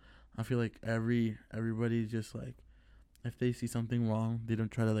era, I feel like everybody just like, if they see something wrong, they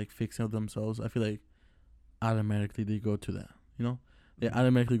don't try to like fix it themselves. I feel like automatically they go to that. They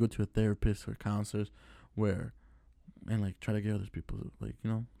automatically go to a therapist or counselors where and like try to get other people's like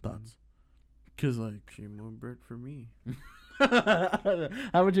thoughts. Cause like Shit, more bread for me. how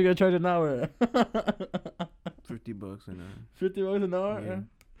much you gonna charge an hour? $50 an hour. $50 an hour? Yeah.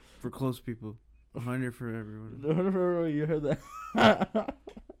 For close people. 100 for everyone. 100 for everyone. You heard that?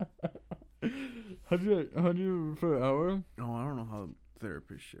 100 for an hour? Oh, I don't know how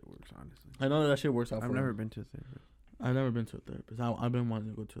therapist shit works, honestly. I know that shit works out. I've never been to a therapist. I've never been to a therapist. I've been wanting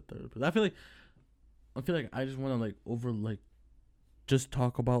to go to a therapist. I feel like I just want to like just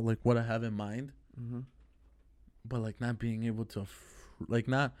talk about like what I have in mind, but like not being able to,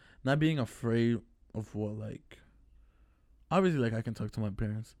 not being afraid of what like. Obviously, like I can talk to my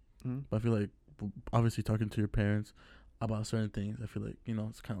parents, but I feel like obviously talking to your parents about certain things, I feel like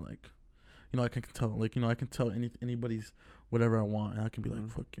it's kind of like, I can tell like I can tell anybody's whatever I want, and I can be like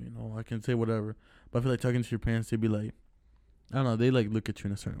fuck you, I can say whatever. But I feel like talking to your parents, they'd be like, I don't know, they like look at you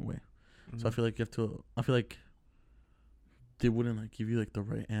in a certain way. So I feel like I feel like they wouldn't like give you like the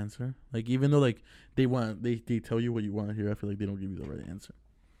right answer. Like even though like they tell you what you want to hear, I feel like they don't give you the right answer.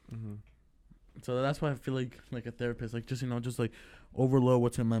 So that's why I feel like a therapist, like just just like overload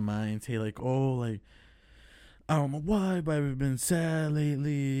what's in my mind. Say like, oh, like I don't know why, but I've been sad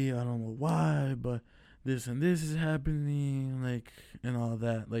lately. I don't know why, but this and this is happening, like and all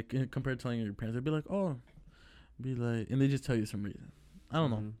that. Like compared to telling your parents, they'd be like, oh, and they just tell you some reason. I don't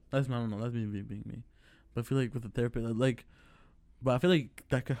know. That's me being me. But I feel like with a therapist, but I feel like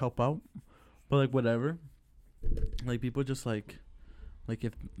that could help out. But like whatever, like people just like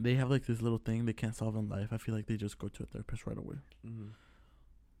if they have like this little thing they can't solve in life, I feel like they just go to a therapist right away.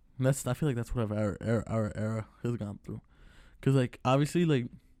 I feel like that's what our era has gone through. Cause like obviously like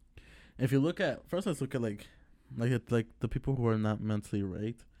if you look at let's look at like the people who are not mentally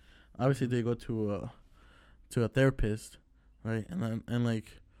right. Obviously they go to a therapist, right? And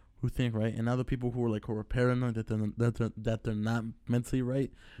like who think right, and now the people who are paranoid that they're not mentally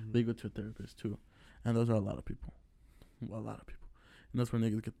right, they go to a therapist too, and those are a lot of people, and that's where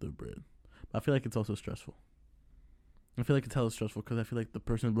niggas get their bread. But I feel like it's also stressful. I feel like it's hella stressful because I feel like the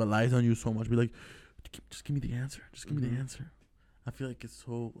person relies on you so much. Be like, just give me the answer. Just give me the answer. I feel like it's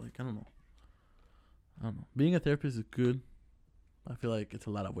so like I don't know. Being a therapist is good. I feel like it's a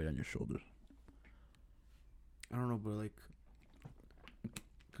lot of weight on your shoulders. I don't know, but like,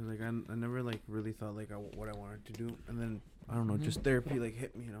 cause like I never like really thought like what I wanted to do, and then I don't know, just therapy like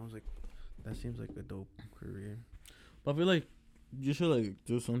hit me, and I was like, that seems like a dope career. But I feel like you should like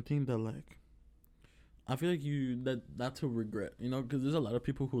do something that like, I feel like not to regret, because there's a lot of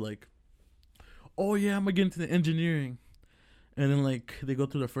people who like, oh yeah, I'm gonna get into the engineering, and then like they go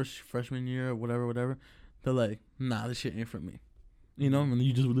through their first freshman year or whatever, they're like, nah, this shit ain't for me, and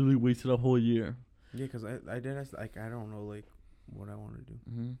you just literally wasted a whole year. Yeah, cause I did like I don't know like what I want to do.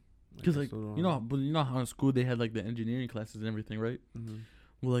 Cause like but how in school they had like the engineering classes and everything, right?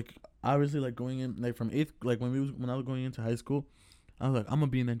 Well, like obviously like going in like from eighth, like when I was going into high school, I was like I'm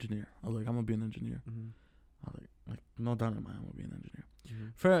gonna be an engineer. I was like no doubt in my mind I'm gonna be an engineer.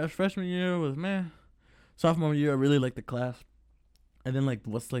 Freshman year was man. Sophomore year I really liked the class, and then like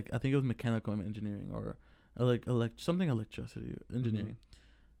I think it was mechanical engineering or something electricity engineering,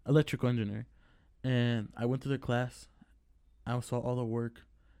 electrical engineering. And I went to the class. I saw all the work,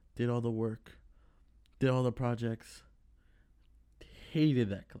 did all the projects. Hated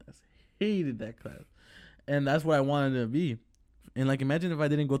that class. And that's what I wanted to be. And like, imagine if I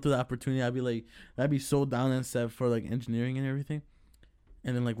didn't go through the opportunity, I'd be so down and set for like engineering and everything.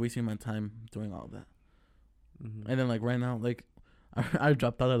 And then like wasting my time doing all of that. And then like right now, like I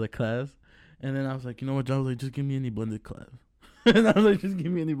dropped out of the class. And then I was like, you know what, John? Like, just give me any blended class. And I was like, just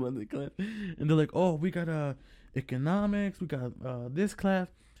give me any blended class. And they're like, oh, we got economics, we got this class,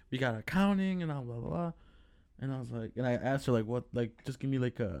 we got accounting, and blah blah blah. And I was like, and I asked her like, what, like, just give me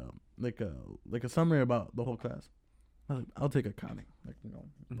like a summary about the whole class. I was like, I'll take accounting, like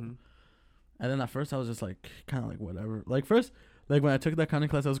And then at first I was just like, kind of like whatever. Like first, like when I took that accounting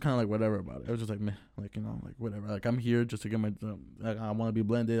class, I was kind of like whatever about it. I was just like, meh, like like whatever. Like I'm here just to get my, like I want to be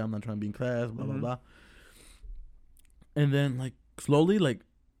blended. I'm not trying to be in class, blah blah blah. And then, like, slowly, like,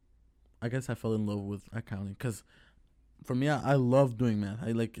 I guess I fell in love with accounting. Because, for me, I love doing math.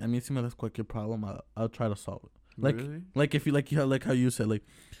 It seems like that's quite a problem. I'll try to solve it. Like, really? Like, if you, like how you said, like,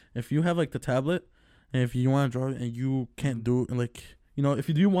 if you have, like, the tablet, and if you want to draw it, and you can't do it, and, like, if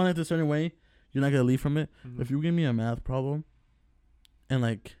you do want it a certain way, you're not going to leave from it. If you give me a math problem, and,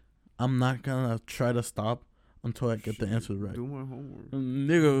 like, I'm not going to try to stop until I get the answer right. Do my homework.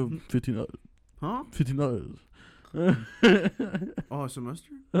 Nigga, $15. Huh? $15. Oh, a semester?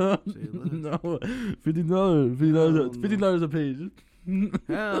 No, $50. $50 a page.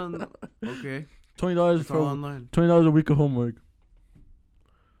 Hell no. Okay. $20 It's all for online. $20 a week of homework.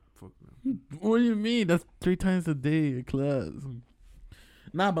 Fuck no. What do you mean? That's 3 times a day of class.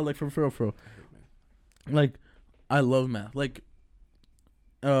 Nah, but like for real, I hate math. like I love math. Like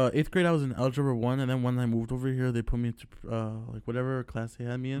 8th grade, I was in algebra 1, and then when I moved over here, they put me into like whatever class they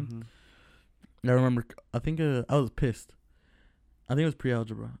had me in. Mm-hmm. I remember, I think I was pissed. I think it was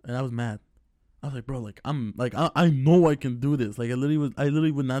pre-algebra, and I was mad. I was like, bro, like I know I can do this. Like I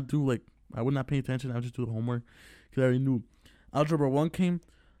literally would not do like I would not pay attention. I would just do the homework because I already knew. Algebra 1 came,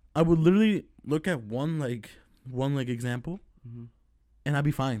 I would literally look at one example, Mm-hmm. and I'd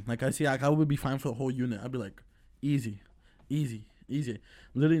be fine. Like I would be fine for the whole unit. I'd be like, easy.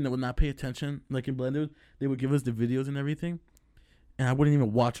 Literally, I would not pay attention. Like in Blended, they would give us the videos and everything, and I wouldn't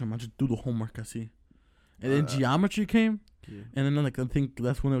even watch them. I just do the homework I see. And then geometry came, and then like I think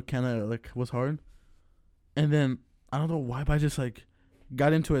that's when it kind of like was hard. And then I don't know why, but I just like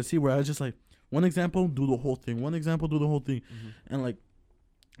got into it. See, where I was just like one example, do the whole thing. One example, do the whole thing, and like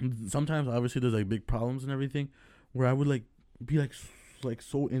sometimes obviously there's like big problems and everything, where I would like be like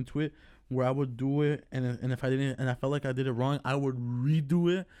so into it, where I would do it, and if I didn't, and I felt like I did it wrong, I would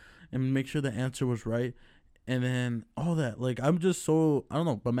redo it and make sure the answer was right, and then all that. Like I'm just so I don't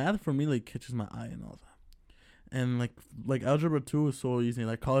know, but math for me like catches my eye and all that, and like algebra 2 is so easy.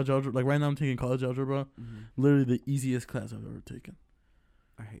 Like college algebra, like right now I'm taking college algebra, literally the easiest class I've ever taken.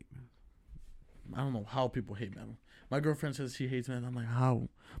 I hate math. I don't know how people hate math. My girlfriend says she hates math. I'm like, how?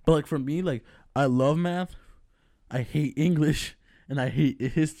 But like for me, like I love math. I hate English and I hate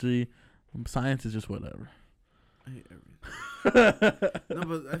history. Science is just whatever. I hate everything. No,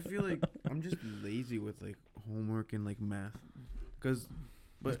 but I feel like I'm just lazy with like homework and like math,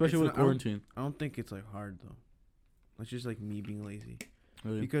 especially with quarantine. I don't think it's like hard though. It's just like me being lazy.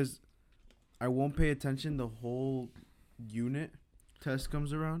 Really? Because I won't pay attention the whole unit. Test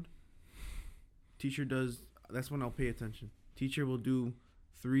comes around. Teacher does. That's when I'll pay attention. Teacher will do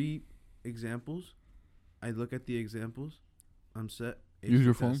 3 examples. I look at the examples. I'm set. Use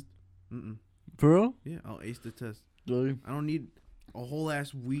your phone? Mm-mm. For real? Yeah, I'll ace the test. Really? I don't need a whole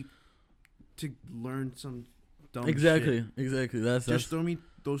ass week to learn some dumb Exactly. shit. Exactly. Just throw me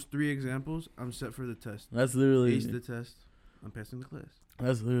those 3 examples. I'm set for the test. That's literally Ace the test. I'm passing the class.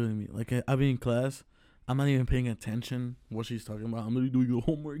 That's literally me. Like I be in class, I'm not even paying attention what she's talking about. I'm literally doing the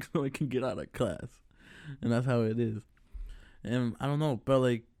homework so I can get out of class, and that's how it is. And I don't know, but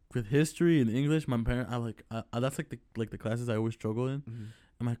like with history and English, my parents, that's like the classes I always struggle in. Mm-hmm.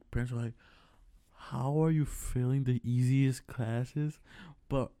 And my parents were like, how are you failing the easiest classes,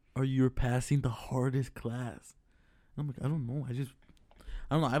 but you're passing the hardest class? I'm like, I don't know. I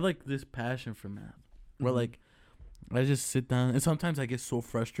don't know. I have like this passion for math where like I just sit down and sometimes I get so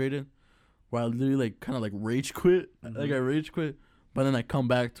frustrated where I literally like kind of like rage quit. Like I rage quit, but then I come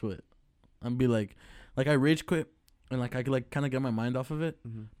back to it. I'd be like I rage quit and like I could like kind of get my mind off of it.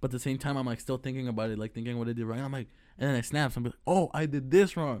 But at the same time, I'm like still thinking about it, like thinking what I did wrong. I'm like, and then I snap. So I'm like, oh, I did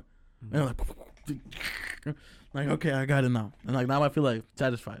this wrong. And I'm like, okay, I got it now. And like now I feel like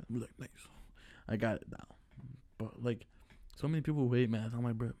satisfied. I'm like, nice, I got it now. But like, so many people who hate math. I'm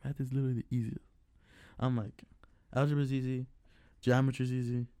like, bro, math is literally the easiest. I'm like, algebra's easy, geometry's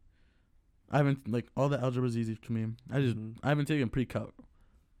easy. I haven't like all the algebra's easy to me. I haven't taken pre-calc.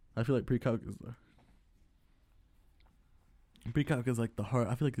 I feel like pre-calc is pre-calc is like the hard.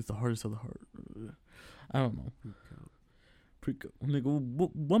 I feel like it's the hardest of the hard. I don't know. Pre-calc. Nigga,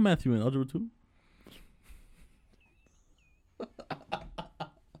 what math you in? Algebra 2?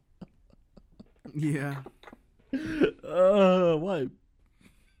 Yeah. Why?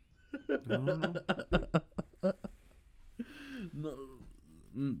 I don't know. No.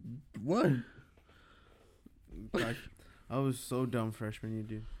 What? I was so dumb freshman year,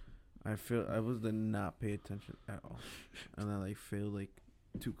 dude. I did not pay attention at all, and I like failed like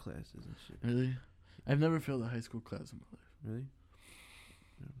 2 classes and shit. Really? I've never failed a high school class in my life. Really?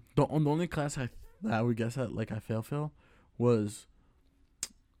 The only class I would guess that like I fail was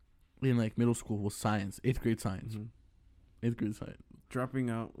in like middle school was science, 8th grade science. 8th grade science. Dropping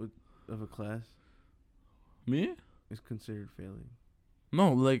out of a class. Me? Is considered failing.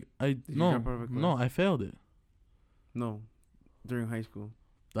 No, like I Did you drop out of a class? no, I failed it. No, during high school.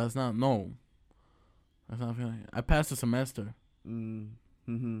 That's not failing. I passed the semester.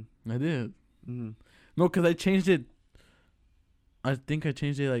 I did. No, because I changed it. I think I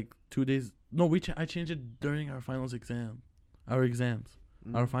changed it like 2 days. No, I changed it during our finals exam. Our exams.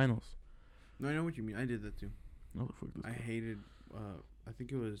 Our finals. No, I know what you mean. I did that too. No, the fuck this I guy. hated, I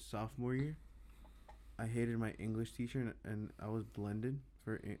think it was sophomore year. I hated my English teacher, and I was blended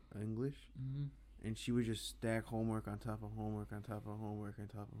for English. And she would just stack homework on top of homework on top of homework on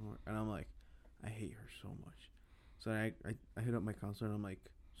top of homework. And I'm like, I hate her so much. So I hit up my counselor and I'm like,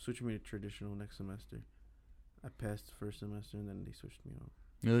 switch me to traditional next semester. I passed the first semester and then they switched me out.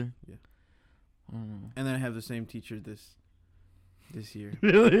 Really? Yeah. Mm. And then I have the same teacher this year.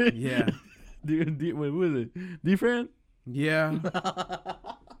 Really? Yeah. Wait, who is it? D-Fran? Yeah.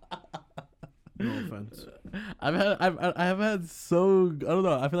 No offense. I've had so I don't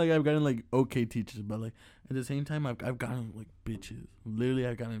know. I feel like I've gotten like okay teachers, but like at the same time I've gotten like bitches. Literally,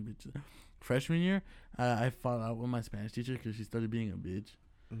 I've gotten bitches. Freshman year, I fought out with my Spanish teacher because she started being a bitch,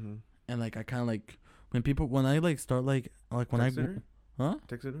 and like I kind of like when I like start like when Texted I her? huh?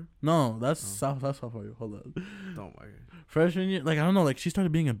 Texted her? No, that's south. That's south for you. Hold on. Don't worry. Freshman year, like I don't know, like she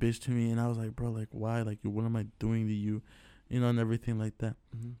started being a bitch to me, and I was like, bro, like why? Like what am I doing to you? You know, and everything like that.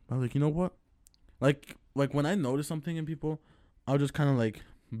 I was like, you know what? Like when I notice something in people, I'll just kind of like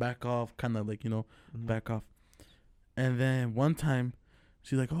back off, kind of like, you know, back off. And then one time,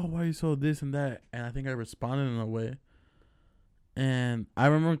 she's like, "Oh, why are you so this and that?" And I think I responded in a way. And I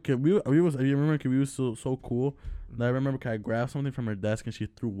remember we were so cool that I remember I grabbed something from her desk and she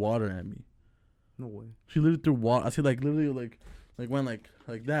threw water at me. No way. She literally threw water. I see like literally like went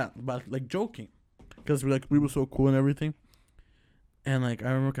like that, but like joking, because we were so cool and everything. And like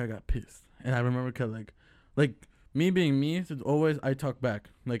I remember I got pissed. And I remember cause like me being me, always I talk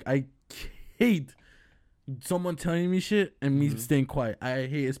back. Like I hate someone telling me shit and me staying quiet. I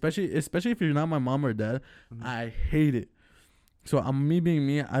hate, especially if you're not my mom or dad. I hate it. So I'm me being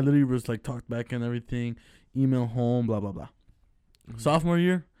me. I literally was like talked back and everything, email home, blah blah blah. Sophomore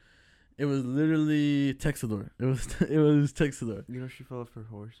year, it was literally Texador. It was Texador. You know she fell off her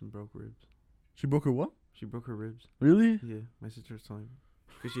horse and broke ribs. She broke her what? She broke her ribs. Really? Yeah, my sister's telling me.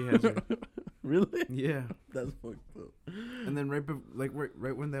 Because she has it. Really? Yeah. That's fucked up. And then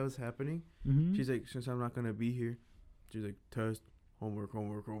right when that was happening, she's like, since I'm not gonna be here, she's like, test, homework.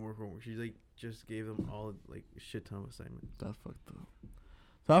 She's like, just gave them all like a shit ton of assignments. That's fucked up.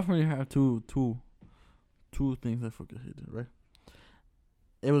 Sophomore year had two things I fucking hated, right?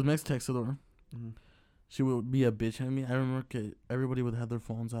 It was Max Texador. She would be a bitch at me. I remember everybody would have their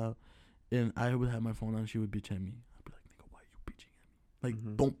phones out, and I would have my phone on. And she would bitch at me. I'd be like, nigga, why you bitching at me?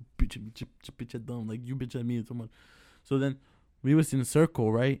 Like, don't bitch at me. Just bitch at them. Like, you bitch at me so much. So then we was in a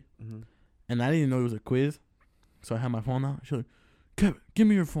circle, right? And I didn't know it was a quiz. So I had my phone out. She was like, Kevin, give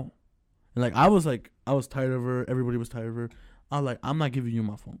me your phone. And I was tired of her. Everybody was tired of her. I was like, I'm not giving you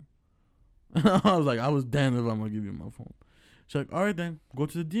my phone. I was like, I was damned if I'm going to give you my phone. She's like, all right, then, go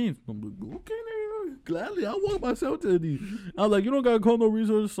to the dean. I'm like, okay, nigga, gladly. I'll walk myself to the dean. I was like, you don't got to call no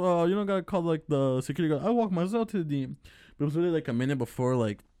resource. You don't got to call, like, the security guard. I'll walk myself to the dean. But it was really, like, a minute before,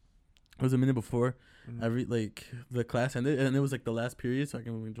 every, like, the class ended. And it was, like, the last period, so I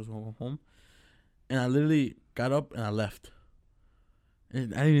can just go home. And I literally got up and I left.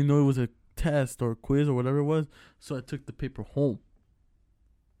 And I didn't even know it was a test or a quiz or whatever it was. So I took the paper home.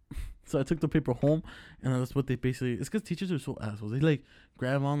 And that's what they basically... It's because teachers are so assholes. They, like,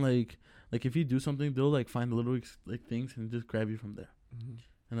 grab on, like if you do something, they'll, like, find the little, like, things and just grab you from there.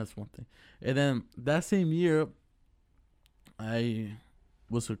 And that's one thing. And then that same year,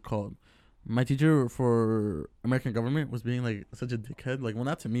 what's it called? My teacher for American government was being, like, such a dickhead. Like, well,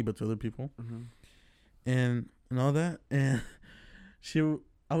 not to me, but to other people. And all that. And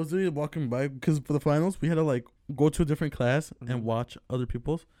I was literally walking by, because for the finals, we had to, like, go to a different class and watch other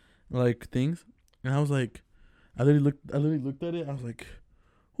people's, like, things. And I was like, I literally looked at it. I was like,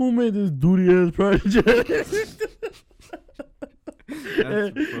 who made this duty ass project?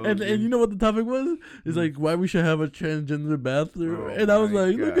 and you know what the topic was? It's like why we should have a transgender bathroom. And I was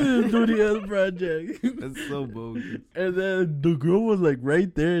like, look at this duty ass project. That's so bogus. And then the girl was like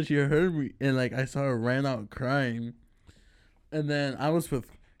right there, and she heard me, and like I saw her ran out crying. And then I was with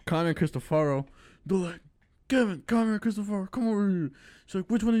Connor and Cristofaro. They're like, Kevin, Connor and Cristofaro, come over here. She's like,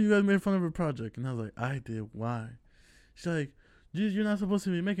 which one of you guys made fun of her project? And I was like, I did. Why? She's like, you're not supposed to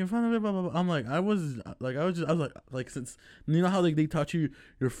be making fun of it, blah, blah, blah. I'm like, I was like, since, you know how, like, they taught you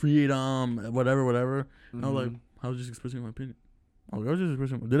your freedom, whatever. And I was like, I was just expressing my opinion.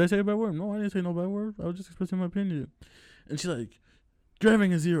 Did I say a bad word? No, I didn't say no bad word. I was just expressing my opinion. And she's like, you're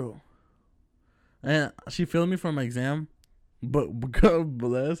having a 0. And she failed me for my exam, but God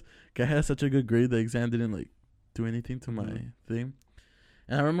bless, I had such a good grade, the exam didn't, like, do anything to my thing.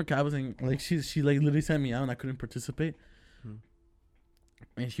 And I remember I was in, like, she like, literally sent me out, and I couldn't participate.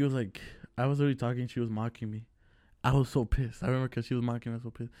 And she was like, I was already talking, she was mocking me. I was so pissed. I remember because she was mocking me, I was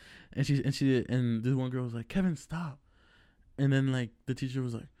so pissed. And this one girl was like, Kevin, stop. And then, like, the teacher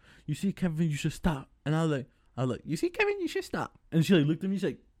was like, you see, Kevin, you should stop. And I was like, you see, Kevin, you should stop. And she, like, looked at me, she's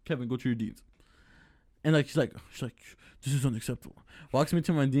like, Kevin, go to your deans. And like she's like, this is unacceptable. Walks me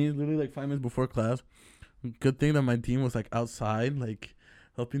to my dean, literally like 5 minutes before class. Good thing that my dean was like outside, like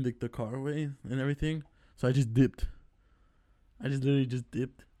helping the car away and everything. So I just dipped. I just literally just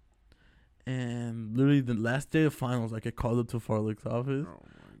dipped. And literally the last day of finals, I get called up to Farlick's office. Oh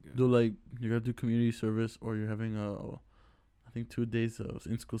my god. They're like, you gotta do community service or you're having I think 2 days of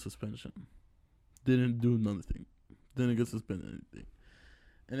in-school suspension. Didn't do nothing. Didn't get suspended anything.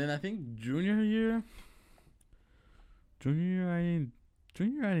 And then I think junior year I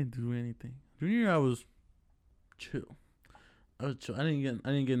didn't do anything. Junior year I was chill. I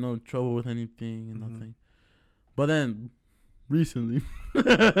didn't get no trouble with anything and nothing. But then recently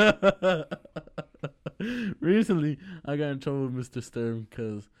I got in trouble with Mr. Stern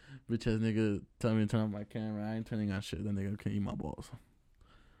because bitch ass nigga tell me to turn on my camera. I ain't turning on shit. That nigga can eat my balls.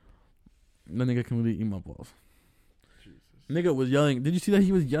 That nigga can really eat my balls. Jesus. Nigga was yelling. Did you see that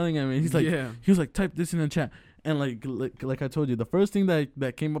he was yelling at me? He's like, he was like, type this in the chat. And like I told you, the first thing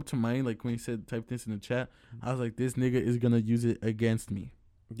that came up to mind, like when he said type this in the chat, I was like, this nigga is gonna use it against me.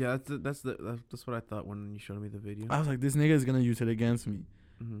 Yeah, that's what I thought when you showed me the video. I was like, this nigga is gonna use it against me.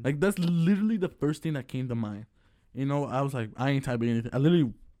 Like that's literally the first thing that came to mind. You know, I was like, I ain't typing anything. I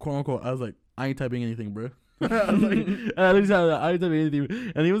literally, quote unquote, I was like, I ain't typing anything, bro. I was like, I ain't typing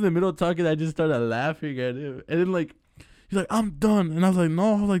anything. And he was in the middle of talking. I just started laughing at him. And then like, he's like, I'm done. And I was like,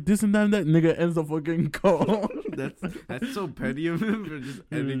 no. I was like, this and that and that. Nigga ends the fucking call. That's so petty of him for just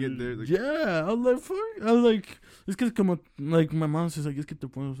ending it there. Like, yeah. I was like, fuck. I was like, es que como, like, my mom says, like, es que te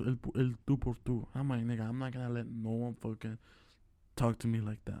pones el tú por tú. I'm like, nigga, I'm not gonna let no one fucking talk to me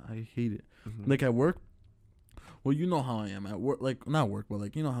like that. I hate it. Like, at work, well, you know how I am. At work, like, not work, but,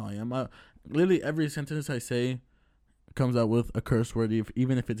 like, you know how I am. Literally, every sentence I say comes out with a curse word,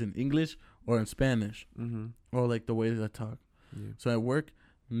 even if it's in English or in Spanish. Or, like, the way that I talk. Yeah. So, at work,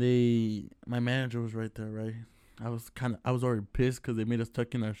 my manager was right there, right? I was already pissed because they made us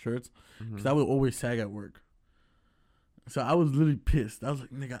tuck in our shirts. Because I would always sag at work. So I was literally pissed. I was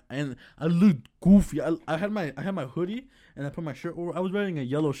like, nigga, and I looked goofy. I had my hoodie and I put my shirt over. I was wearing a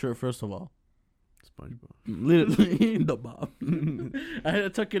yellow shirt first of all. SpongeBob. Literally the Bob. I had to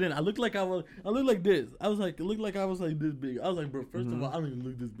tuck it in. I looked like this. I was like, it looked like I was like this big. I was like, bro, first of all, I don't even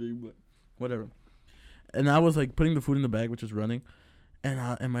look this big, but whatever. And I was like putting the food in the bag, which was running, and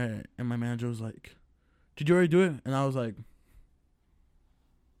my manager was like, did you already do it? And I was like,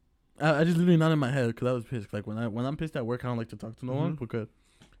 I just literally nodded my head because I was pissed. Like when I'm pissed at work, I don't like to talk to no one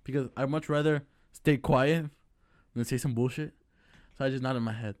because I much rather stay quiet than say some bullshit. So I just nodded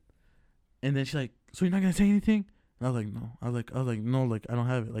my head, and then she's like, "So you're not gonna say anything?" And I was like, "No." I was like, "No, like I don't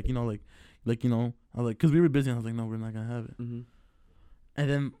have it." Like you know, I was like, because we were busy. And I was like, "No, we're not gonna have it." And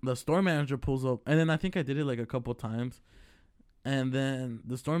then the store manager pulls up, and then I think I did it like a couple times, and then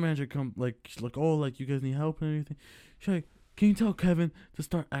the store manager she's like, "Oh, like you guys need help and everything." She's like, can you tell Kevin to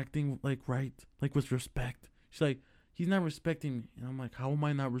start acting like right, like with respect? She's like, he's not respecting me. And I'm like, how am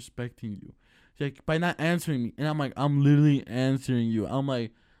I not respecting you? She's like, by not answering me. And I'm like, I'm literally answering you. I'm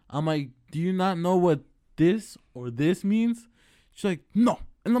like, do you not know what this or this means? She's like, no.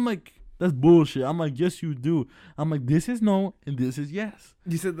 And I'm like, that's bullshit. I'm like, yes, you do. I'm like, this is no and this is yes.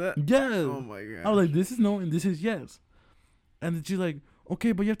 You said that? Yes. Oh my god. I was like, this is no and this is yes. And then she's like,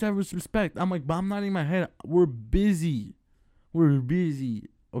 okay, but you have to have respect. I'm like, but I'm nodding my head. We're busy,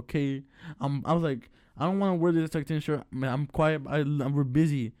 okay? I was like, I don't want to wear this tucked in shirt. Man, I'm quiet. We're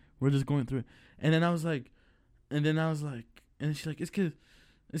busy. We're just going through it. And then I was like, and she's like, it's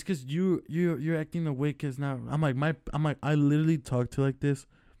cause you're acting the way. Cause now I'm like, I literally talk to like this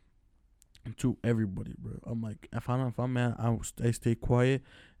to everybody, bro. I'm like, if I'm mad, I stay quiet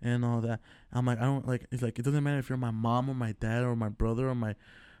and all that. I'm like, I don't like. It's like it doesn't matter if you're my mom or my dad or my brother or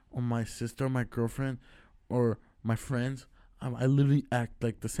my sister or my girlfriend or my friends. I literally act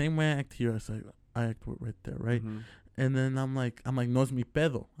like the same way I act here. I act right there, right? And then I'm like, no es mi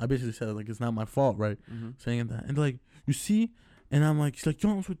pedo. I basically said like it's not my fault, right? Saying that, and like, you see, and I'm like, she's like,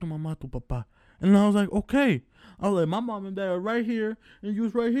 yo no soy tu mamá, tu papá, and I was like, okay. I was like, my mom and dad are right here, and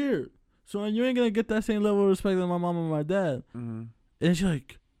you's right here. So and you ain't gonna get that same level of respect as my mom and my dad. And she's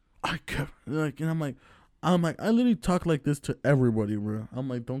like, I can't. Like, and I'm like, I literally talk like this to everybody, bro. I'm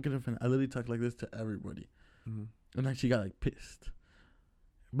like, don't get offended. I literally talk like this to everybody. And then she got like pissed.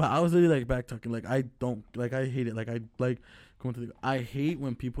 But I was literally like back talking. Like I don't like. I hate it. Like I like going to the. I hate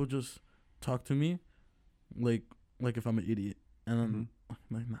when people just talk to me, like if I'm an idiot, and I'm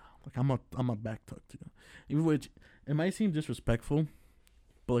like nah. Like I'm a back talk to you. Even which it might seem disrespectful,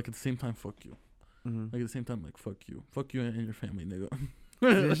 but like at the same time, fuck you. Like at the same time, like fuck you and your family, nigga.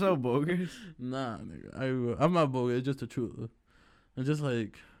 You're so bogus. Nah, nigga. I'm not bogus. It's just the truth. It's just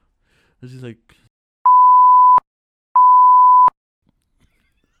like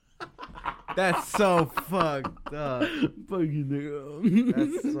That's so fucked up. Fucking nigga.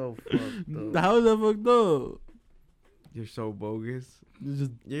 That's so fucked up. How is that fucked up? You're so bogus. It's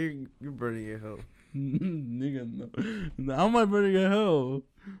just You're burning in hell. nigga. No. How am I burning in hell?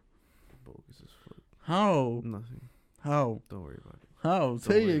 Bogus as fuck. How? Nothing. How? Don't worry about it. How?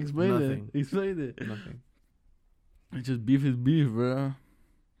 Say it. Explain Nothing. it. Explain it. Nothing. It's just beef is beef, bro.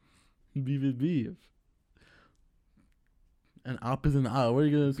 Beef is beef. And op is an op. What are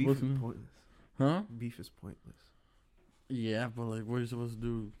you gonna Beef supposed is to? pointless. Huh? Beef is pointless. Yeah, but like, what are you supposed to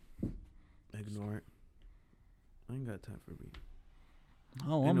do? Ignore it. I ain't got time for beef.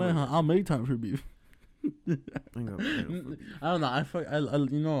 Oh, Anyway. I'll make time for beef. I ain't got time for beef. I don't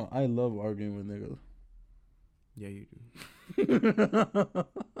know. I love arguing with niggas. Yeah, you do.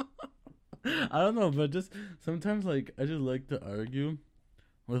 I don't know, but just sometimes like I just like to argue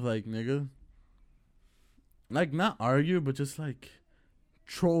with like niggas. Like not argue, but just like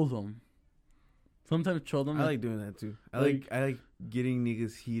troll them. Sometimes troll them. I like doing that too. I like getting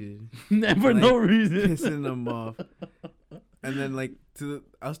niggas heated. For no reason. Pissing them off. And then like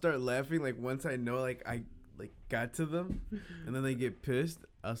I'll start laughing like once I know like I like got to them, and then they get pissed.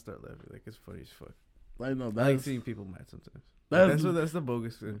 I'll start laughing like it's funny as fuck. I know I like seeing people mad sometimes. That's the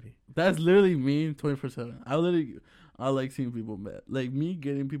bogus gonna be. That's literally me 24/7. I like seeing people mad. Like me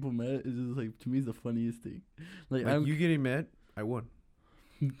getting people mad is just like to me is the funniest thing. Like I'm you getting mad, I won.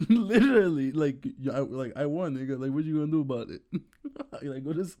 literally like I won. Nigga. Like what you gonna do about it? Like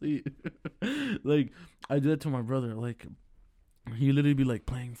go to sleep. Like I did that to my brother. Like he literally be like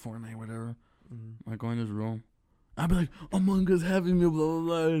playing Fortnite, whatever. Like go in his room. I'd be like, Among Us having me, blah, blah,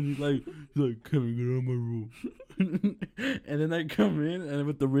 blah. And he's like, Kevin, get out of my room. And then I come in and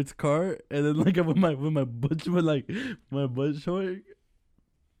with the Ritz car, and then like with my butt showing.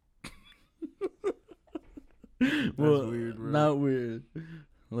 That's weird, bro. Not weird.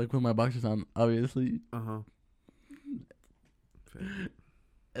 Like with my boxers on, obviously. And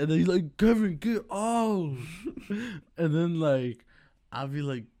then he's like, Kevin, get off. And then like, I'll be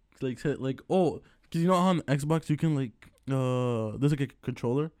like, oh. Because you know how on Xbox you can like, there's like a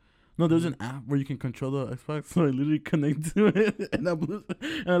controller. No, there's an app where you can control the Xbox. So I literally connect to it and I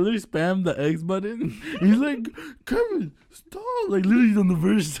literally spam the X button. He's like, Kevin, stop. Like literally on the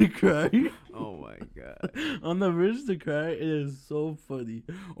verge to cry. Oh my God. On the verge to cry. It is so funny.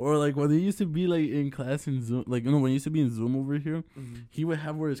 Or like when they used to be like in class in Zoom, like, when he used to be in Zoom over here, he would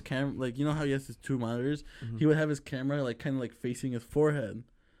have where his camera, like, you know how he has his two monitors? He would have his camera like kind of like facing his forehead.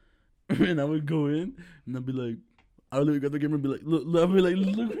 And I would go in and I'd be like, I would look at the camera and be like, look, I'd be like,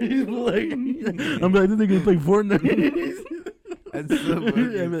 look, he's like, I'm like, this nigga play Fortnite. That's so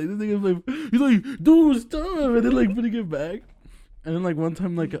funny. Yeah, like, this nigga play, he's like, dude, stop. And then like putting it back. And then like one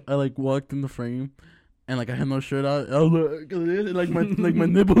time like I like walked in the frame and like I had no shirt out. I was like my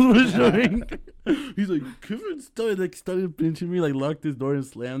nipples were showing. He's like, Kevin started pinching me, like locked his door and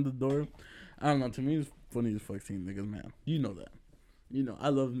slammed the door. I don't know, to me it's funny as fuck seeing niggas mad. You know that. You know, I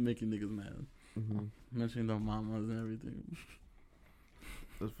love making niggas mad. Mentioning their mamas and everything.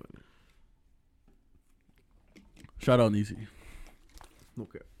 That's funny. Shout out Nisi.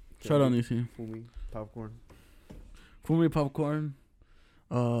 Okay. Shout out Nisi. Fumi, popcorn. Fumi popcorn.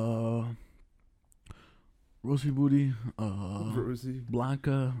 Rosie Booty. Rosie.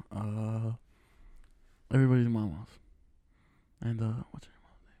 Blanca. Everybody's mamas. And what's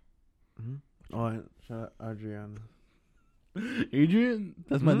her name? Oh, and shout out Adriana. Adrian?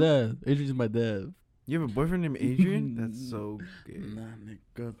 That's my dad. Adrian's my dad. You have a boyfriend named Adrian? That's so gay. Nah,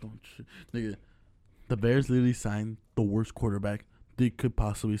 nigga, nigga, the Bears literally signed the worst quarterback they could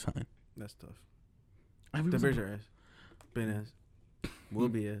possibly sign. That's tough. The Bears are ass. Been ass. Will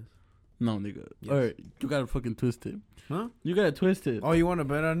be ass. No, nigga. Yes. Alright, you gotta fucking twist it. Huh? You gotta twist it. Oh, you want to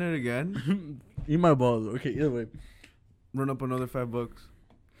bet on it again? Eat my balls. Okay, either way. Run up another $5.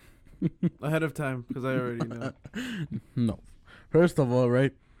 Ahead of time, because I already know. No. First of all,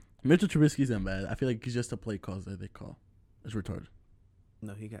 right? Mitchell Trubisky's not bad. I feel like he's just a play calls that they call. It's retarded.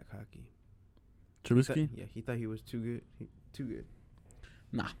 No, he got cocky. Trubisky? He thought he was too good. Too good.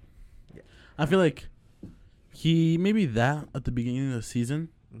 Nah. Yeah. I feel like he maybe that at the beginning of the season,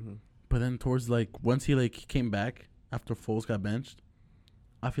 but then towards like once he like came back after Foles got benched,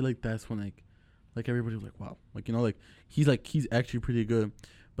 I feel like that's when like everybody was like, wow, like, you know, like he's actually pretty good.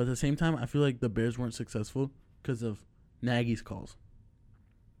 But at the same time, I feel like the Bears weren't successful because of Nagy's calls.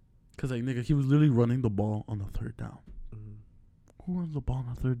 Because, like, nigga, he was literally running the ball on the third down. Who runs the ball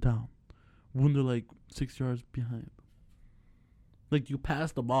on the third down when they're, like, 6 yards behind? Like, you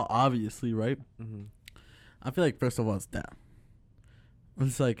pass the ball, obviously, right? I feel like, first of all, it's that.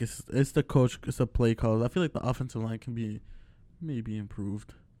 It's like, it's the coach, it's the play calls. I feel like the offensive line can be maybe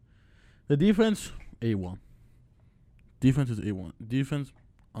improved. The defense, A1. Defense is A1. Defense,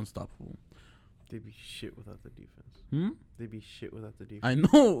 unstoppable. They'd be shit without the defense. They'd be shit without the defense. I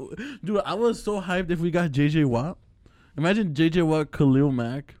know. Dude, I was so hyped if we got J.J. Watt. Imagine J.J. Watt, Khalil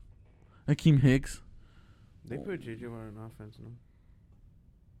Mack, Hakeem Hicks. They put J.J. Watt on offense,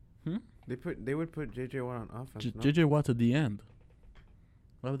 no? Hmm? They would put J.J. Watt on offense, no? J.J. Watt's at the end.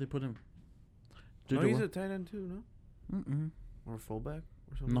 Why would they put him? No, he's a tight end too, no? Mm-mm. Or a fullback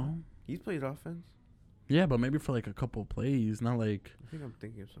or something? No. He's played offense. Yeah, but maybe for like a couple plays, not like... I think I'm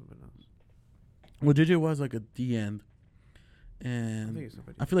thinking of something else. Well, J.J. Watt's like at the end. I And think it's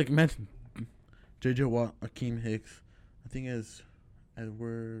somebody. I feel like, imagine J.J. Watt, Akeem Hicks. I think it's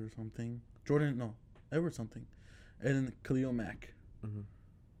Edward something. Edward something. And then Khalil Mack. Mm-hmm.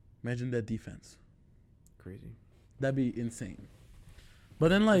 Imagine that defense. Crazy. That'd be insane. But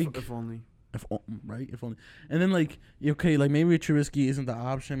then, like... If only. Right? If only. And then, like, okay, like, maybe Trubisky isn't the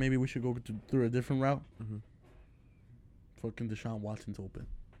option. Maybe we should go through a different route. Mm-hmm. Fucking Deshaun Watson's open.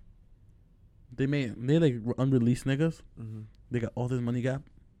 They like, unreleased niggas. Mm-hmm. They got all this money gap.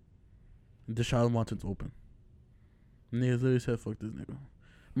 Deshaun Watson's open. Niggas literally said, fuck this nigga. I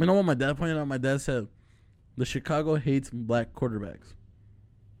mean, you know what my dad pointed out? My dad said, the Chicago hates black quarterbacks.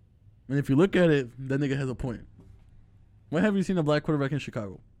 And if you look at it, that nigga has a point. When have you seen a black quarterback in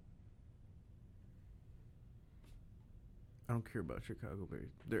Chicago? I don't care about Chicago Bears.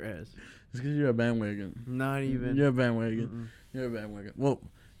 They're ass. It's because you're a bandwagon. Not even. You're a bandwagon. Mm-mm. You're a bandwagon. Well,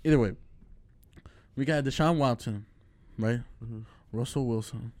 either way, we got Deshaun Watson, right? Mm-hmm. Russell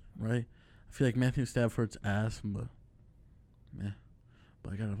Wilson, right? I feel like Matthew Stafford's ass, but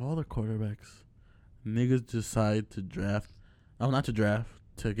But out of all the quarterbacks, niggas decide to draft. Not to draft.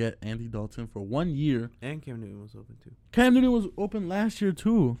 To get Andy Dalton for 1 year. And Cam Newton was open too. Cam Newton was open last year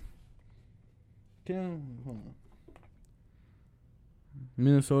too. Hold on.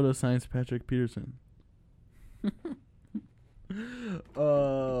 Minnesota signs Patrick Peterson.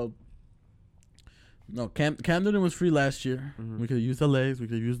 No, Cam Newton was free last year. Mm-hmm. We could have used the legs. We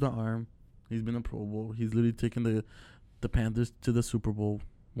could have used the arm. He's been a Pro Bowl. He's literally taken the Panthers to the Super Bowl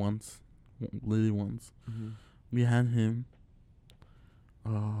once. Literally once. Mm-hmm. We had him.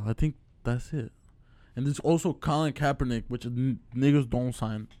 I think that's it. And there's also Colin Kaepernick, which niggas don't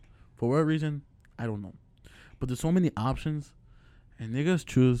sign. For what reason? I don't know. But there's so many options. And niggas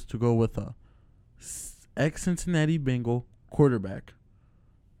choose to go with a ex-Cincinnati Bengal quarterback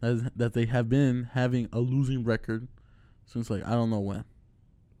that they have been having a losing record since, like, I don't know when.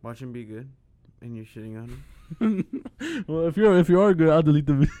 Watch him be good. And you're shitting on him? Well, if you are good, I'll delete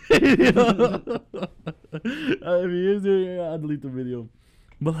the video. If he is doing it, I'll delete the video.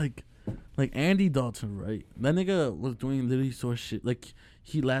 But like Andy Dalton, right? That nigga was doing literally so shit. Like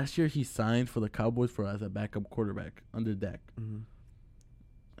last year he signed for the Cowboys as a backup quarterback under Dak. Mm-hmm.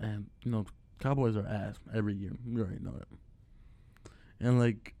 And Cowboys are ass every year. We already know it. And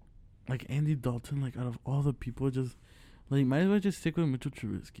like Andy Dalton, like out of all the people, just like might as well just stick with Mitchell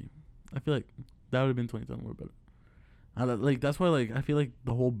Trubisky. I feel like that would have been 2010 more better. That's why I feel like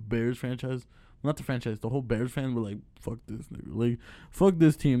the whole Bears franchise. Not the franchise, the whole Bears fan were like, fuck this nigga. Like, fuck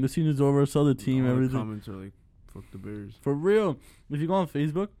this team. This season's over. Sell the team, all everything. The comments are like, fuck the Bears. For real. If you go on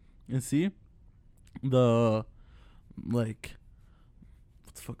Facebook and see the, like,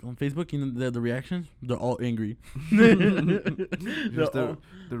 what the fuck, on Facebook, the reactions, they're all angry. Just the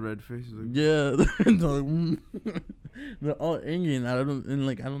red face. Like, yeah. They're all angry, and I don't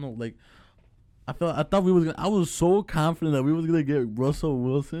know, like, I was so confident that we was gonna get Russell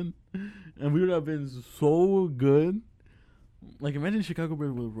Wilson, and we would have been so good. Like, imagine Chicago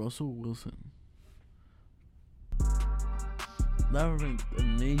Bears with Russell Wilson. That would have been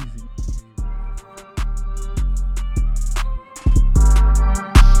amazing.